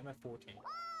you. Okay, I'm at 14.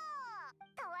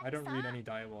 I don't read any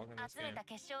dialogue in this game.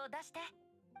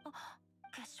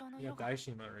 You got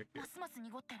Daishima right here.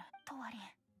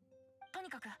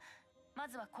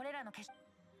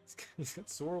 He's got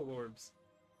Sorrel orbs.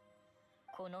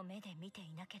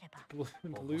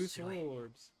 Blue Sorrel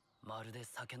orbs. まるで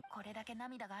酒。これだけ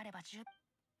涙があれば十分。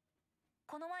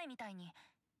この前みたいに。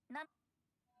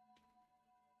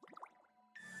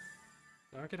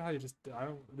I don't get how you just. I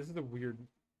don't. This is a weird.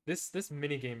 This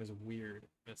mini game is weird,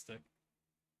 Mystic.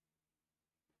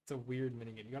 It's a weird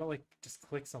minigame. You gotta like just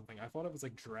click something. I thought it was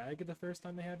like drag the first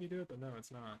time they have you do it, but no, it's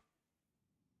not.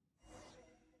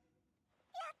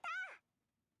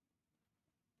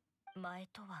 前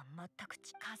とは全く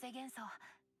風幻想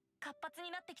活発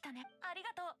になってきたね。あり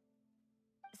がと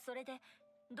う。それで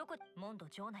どこモンド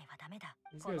城内はダメだ。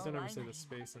 These guys don't ever say the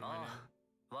space in my name.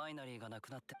 ワイナリーがな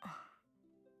くなって。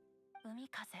海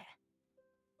風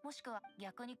もしくは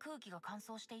逆に空気が乾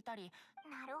燥していたり。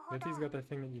なるほど。 Betty's got that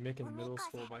thing that you make in middle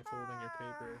school by folding your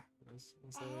paper. It's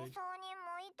like... 演奏に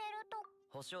向いてると。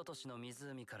星落としの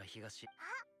湖から東。あ、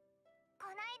こ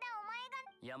ないだお前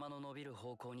が山の伸びる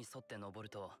方向に沿って登る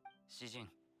と詩人。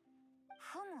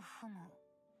ふむふむ。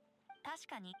確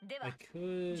かに。では I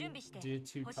could 準備して do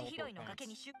two 星拾い teleport の崖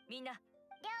に points. みんな。了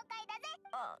解だぜ。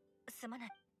あ、すまない。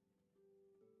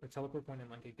 A teleport point in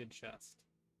like a good chest.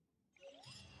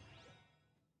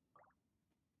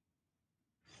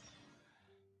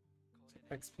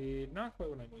 XP, not quite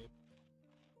what I need.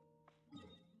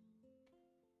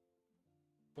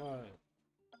 But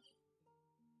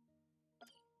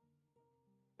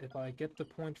if I get the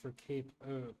point for Cape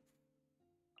O,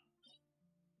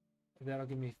 that'll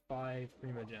give me 5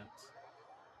 Prima Gems.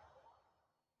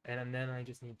 And then I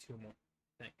just need 2 more,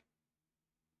 I think.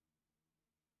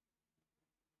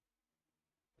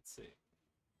 Let's see.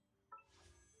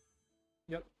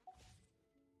 Yep.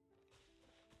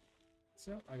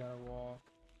 So, I gotta walk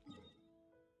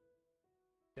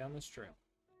down this trail.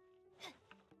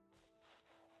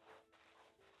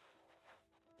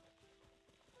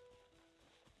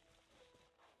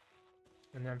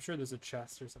 And I'm sure there's a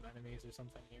chest or some enemies or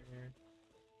something near here.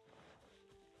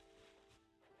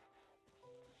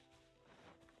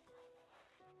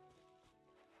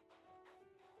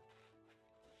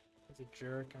 He's a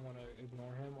jerk, I want to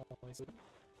ignore him while he's...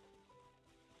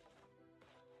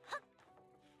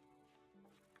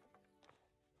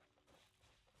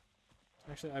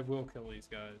 Actually, I will kill these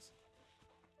guys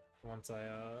once I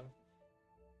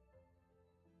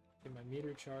get my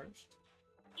meter charged.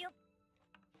 Yep.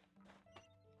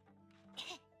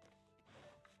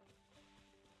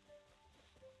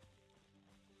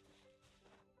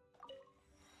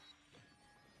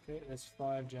 Okay, that's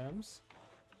 5 gems.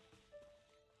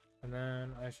 And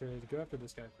then I should go after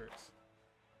this guy first.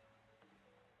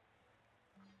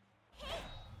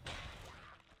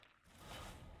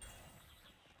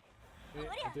 Okay,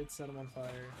 I did set him on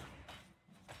fire.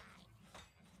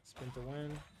 Spin to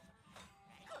win.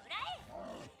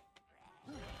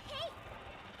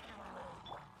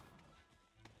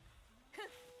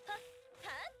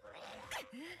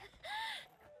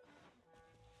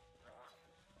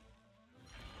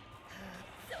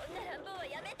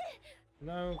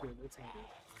 No, good, it's not good.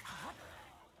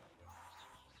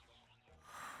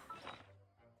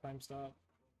 Time stop.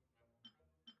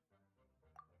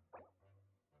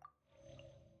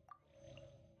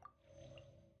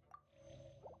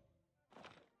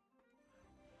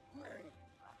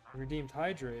 Redeemed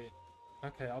hydrate.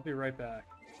 Okay, I'll be right back.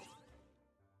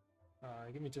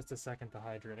 Give me just a second to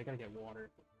hydrate. I gotta get water.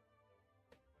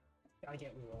 Gotta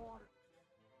get water.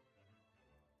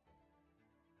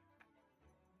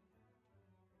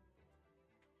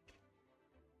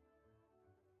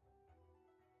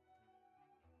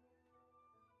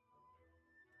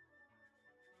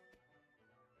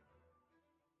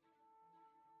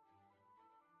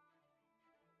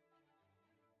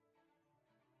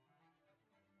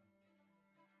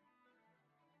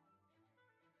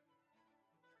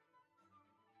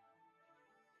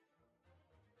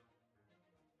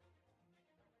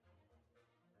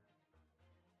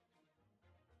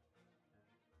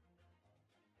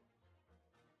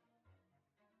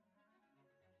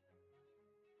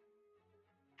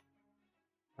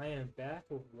 I am back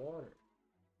with water.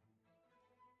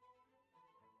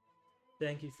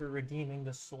 Thank you for redeeming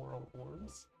the Sorrel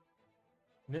orbs.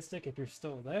 Mystic, if you're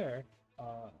still there,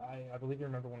 I believe you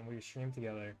remember when we streamed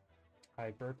together.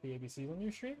 I burped the ABCs on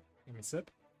your stream. Give me a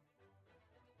sip.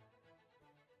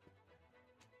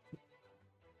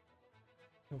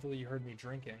 Hopefully you heard me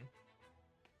drinking.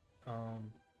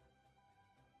 When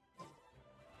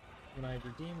I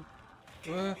redeemed...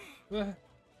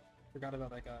 forgot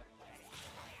about that guy.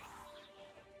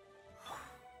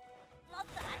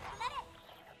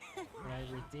 When I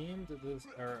redeemed this,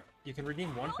 or you can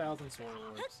redeem 1,000 Sorrel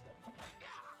orbs.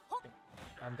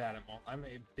 I'm bad at multi. I'm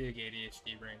a big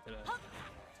ADHD brain today.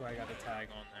 That's why I got the tag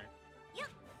on there.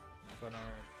 But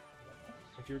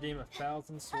if you redeem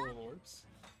 1,000 Sorrel orbs,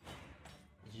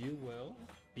 you will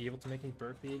be able to make me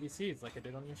burp the ABCs like I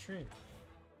did on your stream.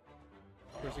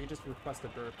 Of course, you can just request a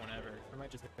burp whenever. I might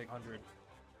just make 100.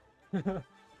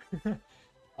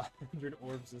 100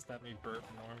 orbs just let me burp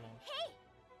normal.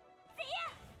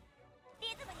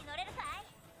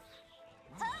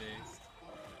 based.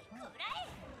 こらえ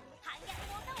反逆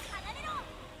の音を離れろ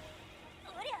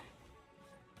おりゃ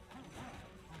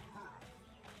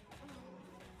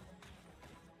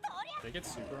Did I get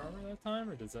super armor that time,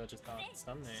 or does that just not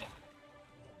stun me?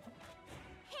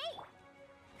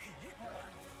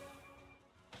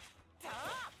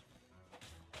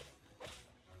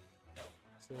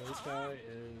 So this guy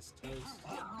is toast.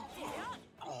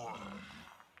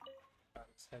 Got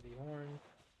his heavy horn.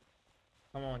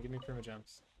 Come on, give me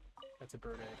primogems. That's a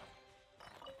bird egg.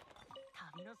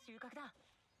 旅の収穫だ。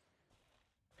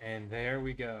 And there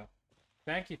we go.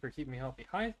 Thank you for keeping me healthy.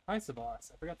 Hi,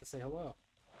 Sabas. I forgot to say hello.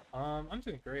 I'm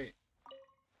doing great.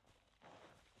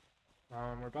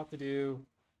 We're about to do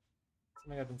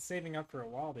something I've been saving up for a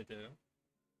while to do.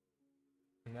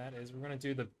 And that is we're gonna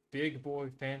do the big boy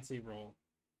fancy roll.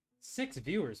 6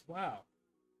 viewers, wow.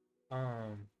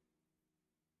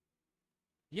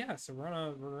 Yeah, so we're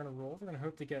gonna roll. We're gonna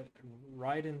hope to get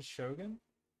Raiden Shogun,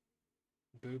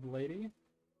 Boob Lady,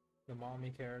 the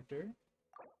mommy character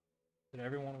that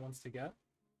everyone wants to get.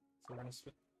 So we're gonna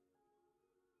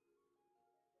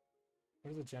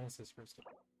where's the Genesis crystal?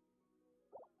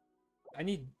 I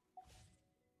need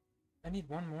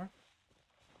one more.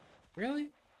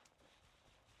 Really?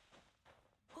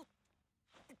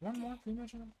 One more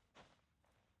primogen?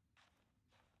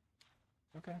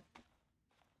 Okay.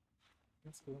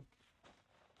 That's cool.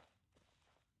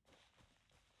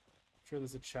 I'm sure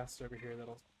there's a chest over here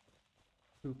that'll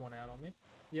poop one out on me.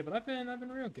 Yeah, but I've been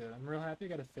real good. I'm real happy. I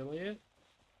got affiliate.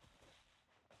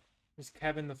 There's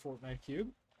Kevin the Fortnite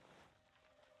Cube.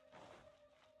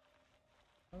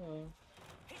 Hello.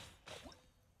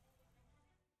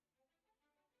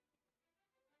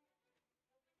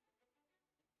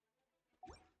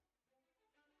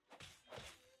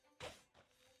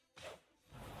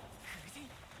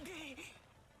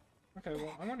 Okay,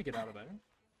 well, I want to get out of there.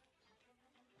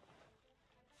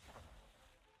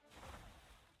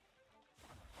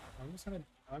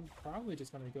 I'm probably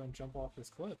just gonna go and jump off this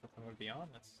cliff, if I'm gonna be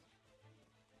honest.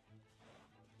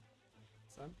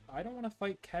 So I don't want to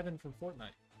fight Kevin from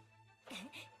Fortnite. It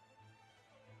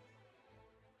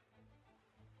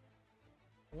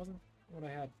wasn't what I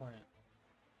had planned.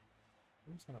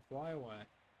 I'm just gonna fly away.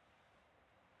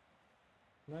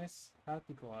 Nice,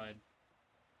 happy glide.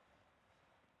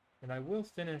 And I will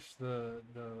finish the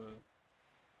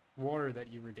water that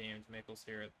you redeemed, Maple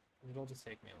Syrup. It'll just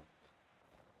take me a little bit.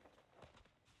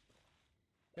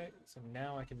 Okay, so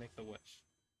now I can make the wish.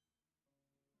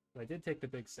 But I did take the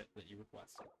big sip that you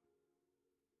requested.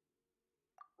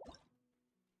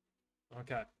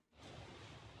 Okay.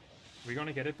 We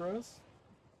gonna get it, bros?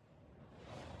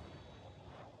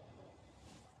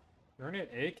 We're gonna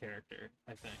get a character,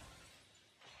 I think.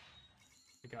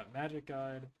 We got Magic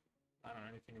Guide. I don't know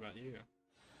anything about you.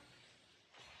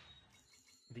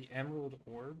 The Emerald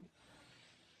Orb.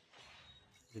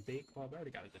 Debate Club. I already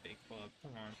got a Debate Club.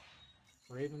 Come on.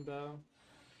 Raven Bow.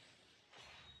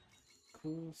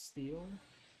 Cool Steel.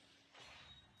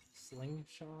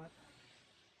 Slingshot.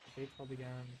 Debate Club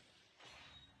again.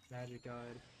 Magic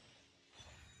Guide.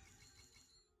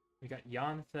 We got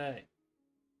Yanfei.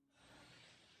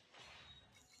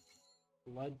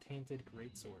 Blood Tainted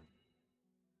Greatsword.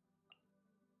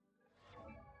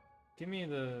 Give me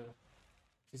the...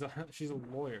 She's a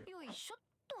lawyer. よいしょっ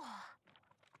と。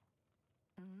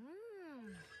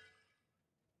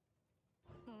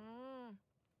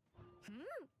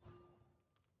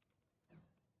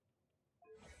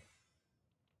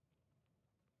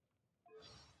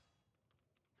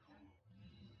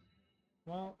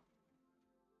Well,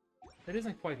 it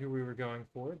isn't quite who we were going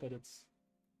for, but it's...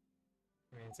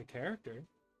 I mean, it's a character.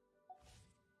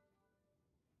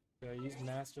 Do I use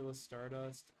Masterless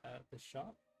Stardust at the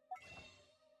shop?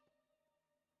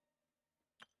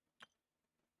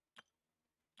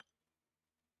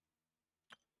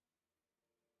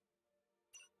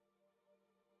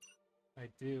 I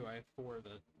do, I have 4 of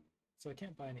it. So I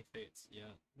can't buy any fates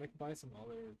yet. I can buy some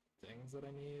other things that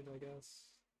I need, I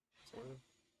guess. Sort of.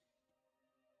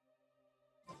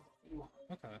 Ooh,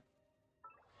 okay.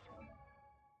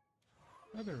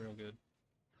 I've been real good.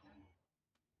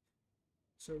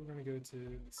 So we're gonna go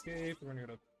to escape, we're gonna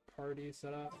go to party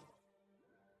setup.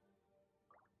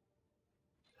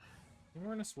 And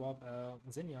we're gonna swap out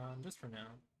Xinyan just for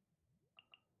now.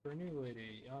 For a new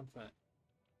lady, Yanfei.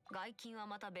 外金は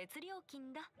また別料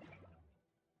金だ。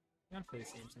Yanfei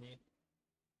seems neat.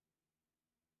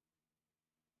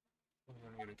 I'm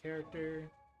gonna go to character.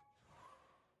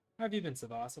 How have you been,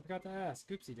 Savas? I forgot to ask.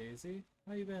 Oopsie daisy.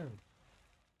 How you been?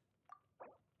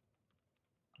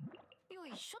 よ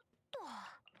いしょっと。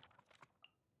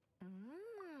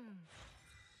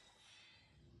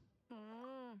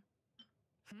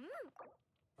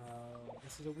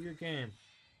This is a weird game.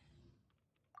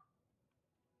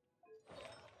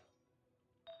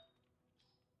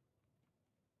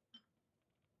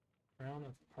 Crown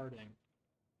of Parting.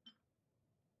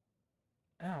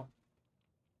 Ow.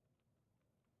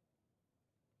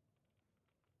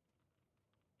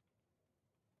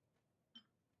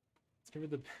 Let's give it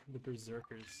the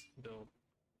Berserkers build.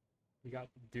 We got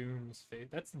Doom's face.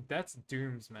 That's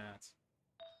Doom's mat.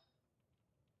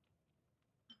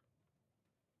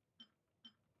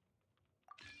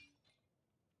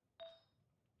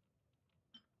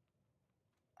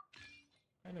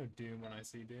 I know Doom when I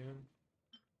see Doom.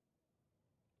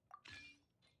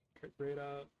 Crit rate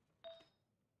up.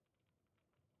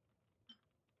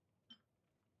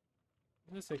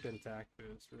 Just take that attack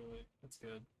boost, really. That's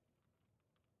good.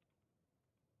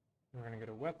 We're gonna go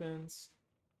to weapons.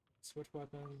 Switch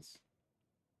weapons.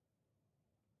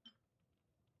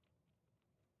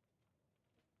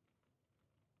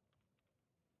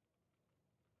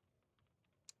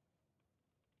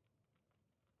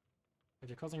 If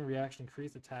you're causing a reaction,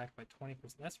 increase attack by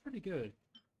 20%. That's pretty good.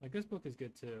 Like, this book is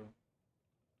good too.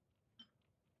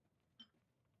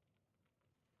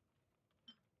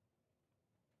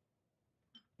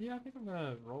 Yeah, I think I'm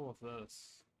gonna roll with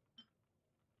this.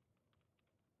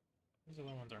 These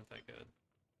other ones aren't that good.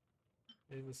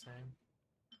 They're the same.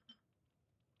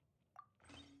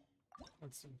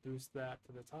 Let's boost that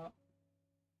to the top.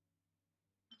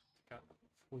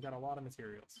 We got a lot of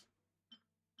materials.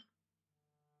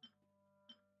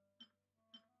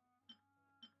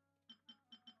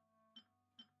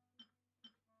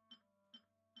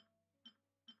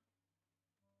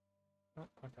 Oh,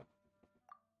 okay.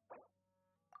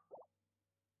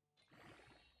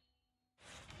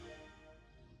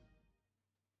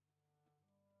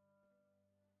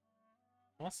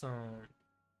 Awesome.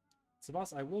 So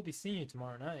boss, I will be seeing you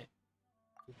tomorrow night.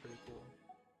 Be pretty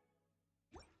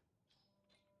cool.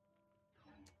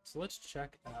 So let's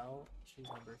check out, she's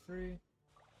number 3.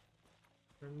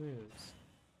 Her moves.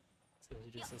 So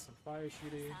she just does some fire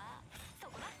shooting.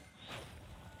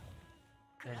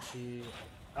 And she...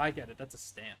 I get it, that's a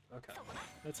stamp. Okay.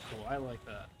 That's cool, I like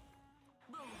that.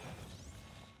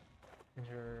 And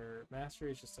her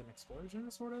mastery is just an explosion,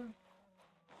 sort of?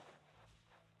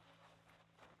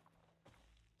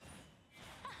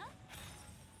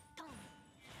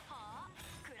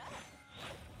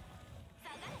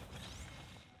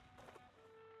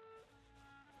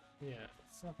 Yeah,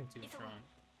 it's nothing too strong.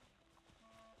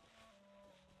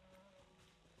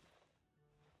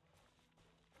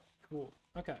 Cool.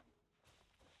 Okay.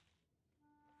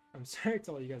 I'm sorry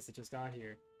to all you guys that just got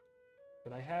here,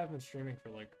 but I have been streaming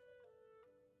for like...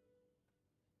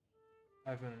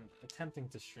 I've been attempting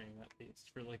to stream at least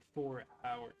for like 4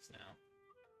 hours now.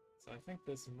 So I think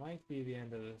this might be the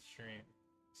end of the stream.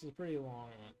 This is a pretty long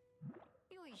one.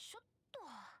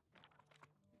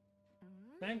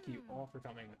 Thank you all for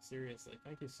coming. Seriously,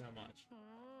 thank you so much.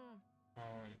 I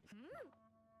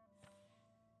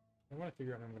want to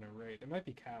figure out who I'm going to raid. It might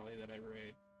be Callie that I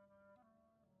raid.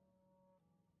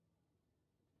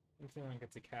 I'm feeling like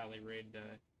it's a Callie raid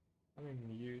day. I'm going to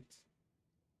mute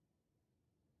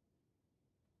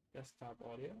desktop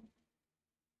audio.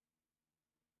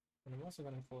 And I'm also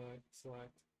going to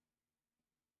select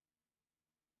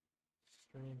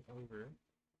stream over.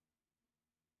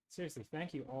 Seriously,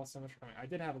 thank you all so much for coming. I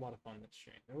did have a lot of fun this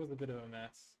stream. It was a bit of a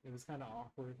mess. It was kind of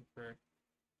awkward for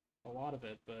a lot of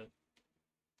it, but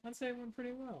I'd say it went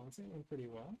pretty well.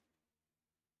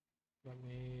 Let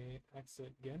me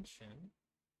exit Genshin.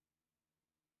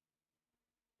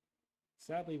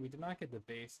 Sadly, we did not get the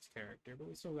based character, but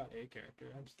we still got a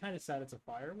character. I'm just kind of sad it's a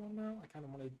fire one now. I kind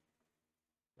of wanted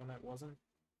one that wasn't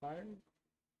fire.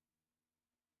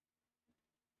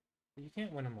 But you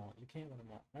can't win them all. You can't win them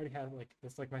all. I already had like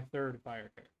this, like my 3rd fire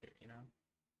character, you know?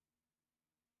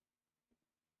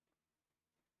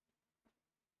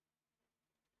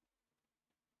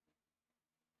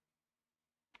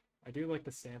 I do like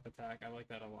the stamp attack. I like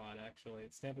that a lot, actually.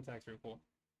 Stamp attack's really cool.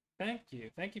 Thank you.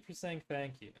 Thank you for saying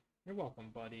thank you. You're welcome,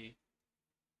 buddy.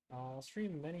 I'll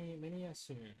stream many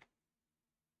soon.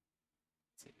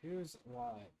 Let's see, who's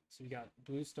live? So we got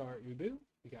Blue Star Ubu.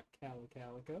 We got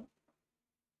Calico.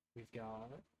 We've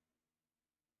got...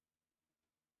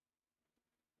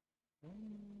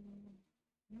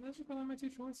 those are probably my 2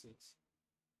 choices.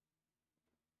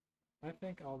 I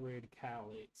think I'll raid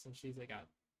Callie, since she's like got...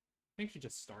 I think she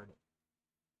just started.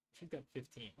 She's got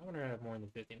 15. I want her to have more than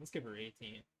 15. Let's give her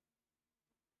 18.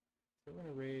 So we're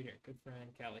gonna raid our good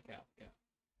friend Calico.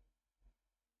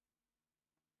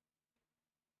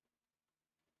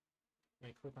 Let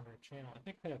me click on her channel. I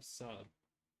think I have sub.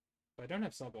 If I don't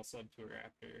have sub, I'll sub to her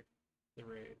after the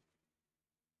raid.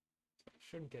 So I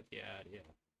shouldn't get the ad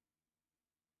yet.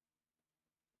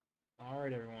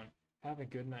 Alright, everyone. Have a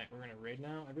good night. We're gonna raid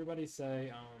now. Everybody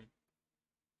say,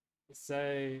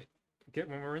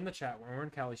 when we're in the chat, when we're in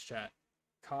Callie's chat,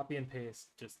 copy and paste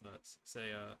just this.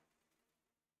 Say,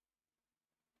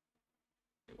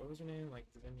 what was her name? Like,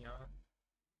 Zinyan?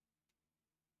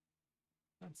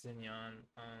 Not Zinyan,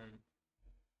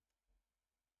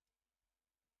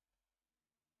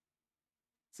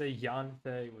 say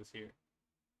Yanfei was here.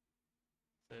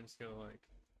 So just go like,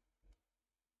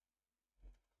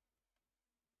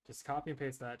 just copy and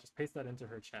paste that, just paste that into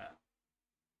her chat.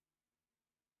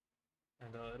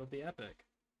 And it'll be epic.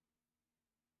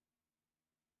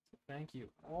 So thank you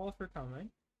all for coming.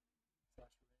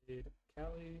 /raid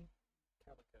Callie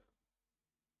Calico.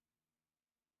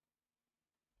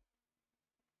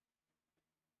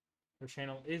 Her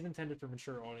channel is intended for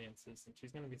mature audiences, and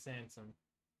she's going to be saying some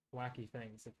wacky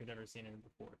things if you've never seen her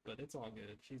before, but it's all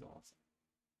good. She's awesome.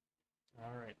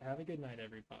 All right, have a good night,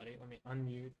 everybody. Let me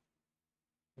unmute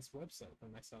this website for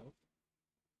myself.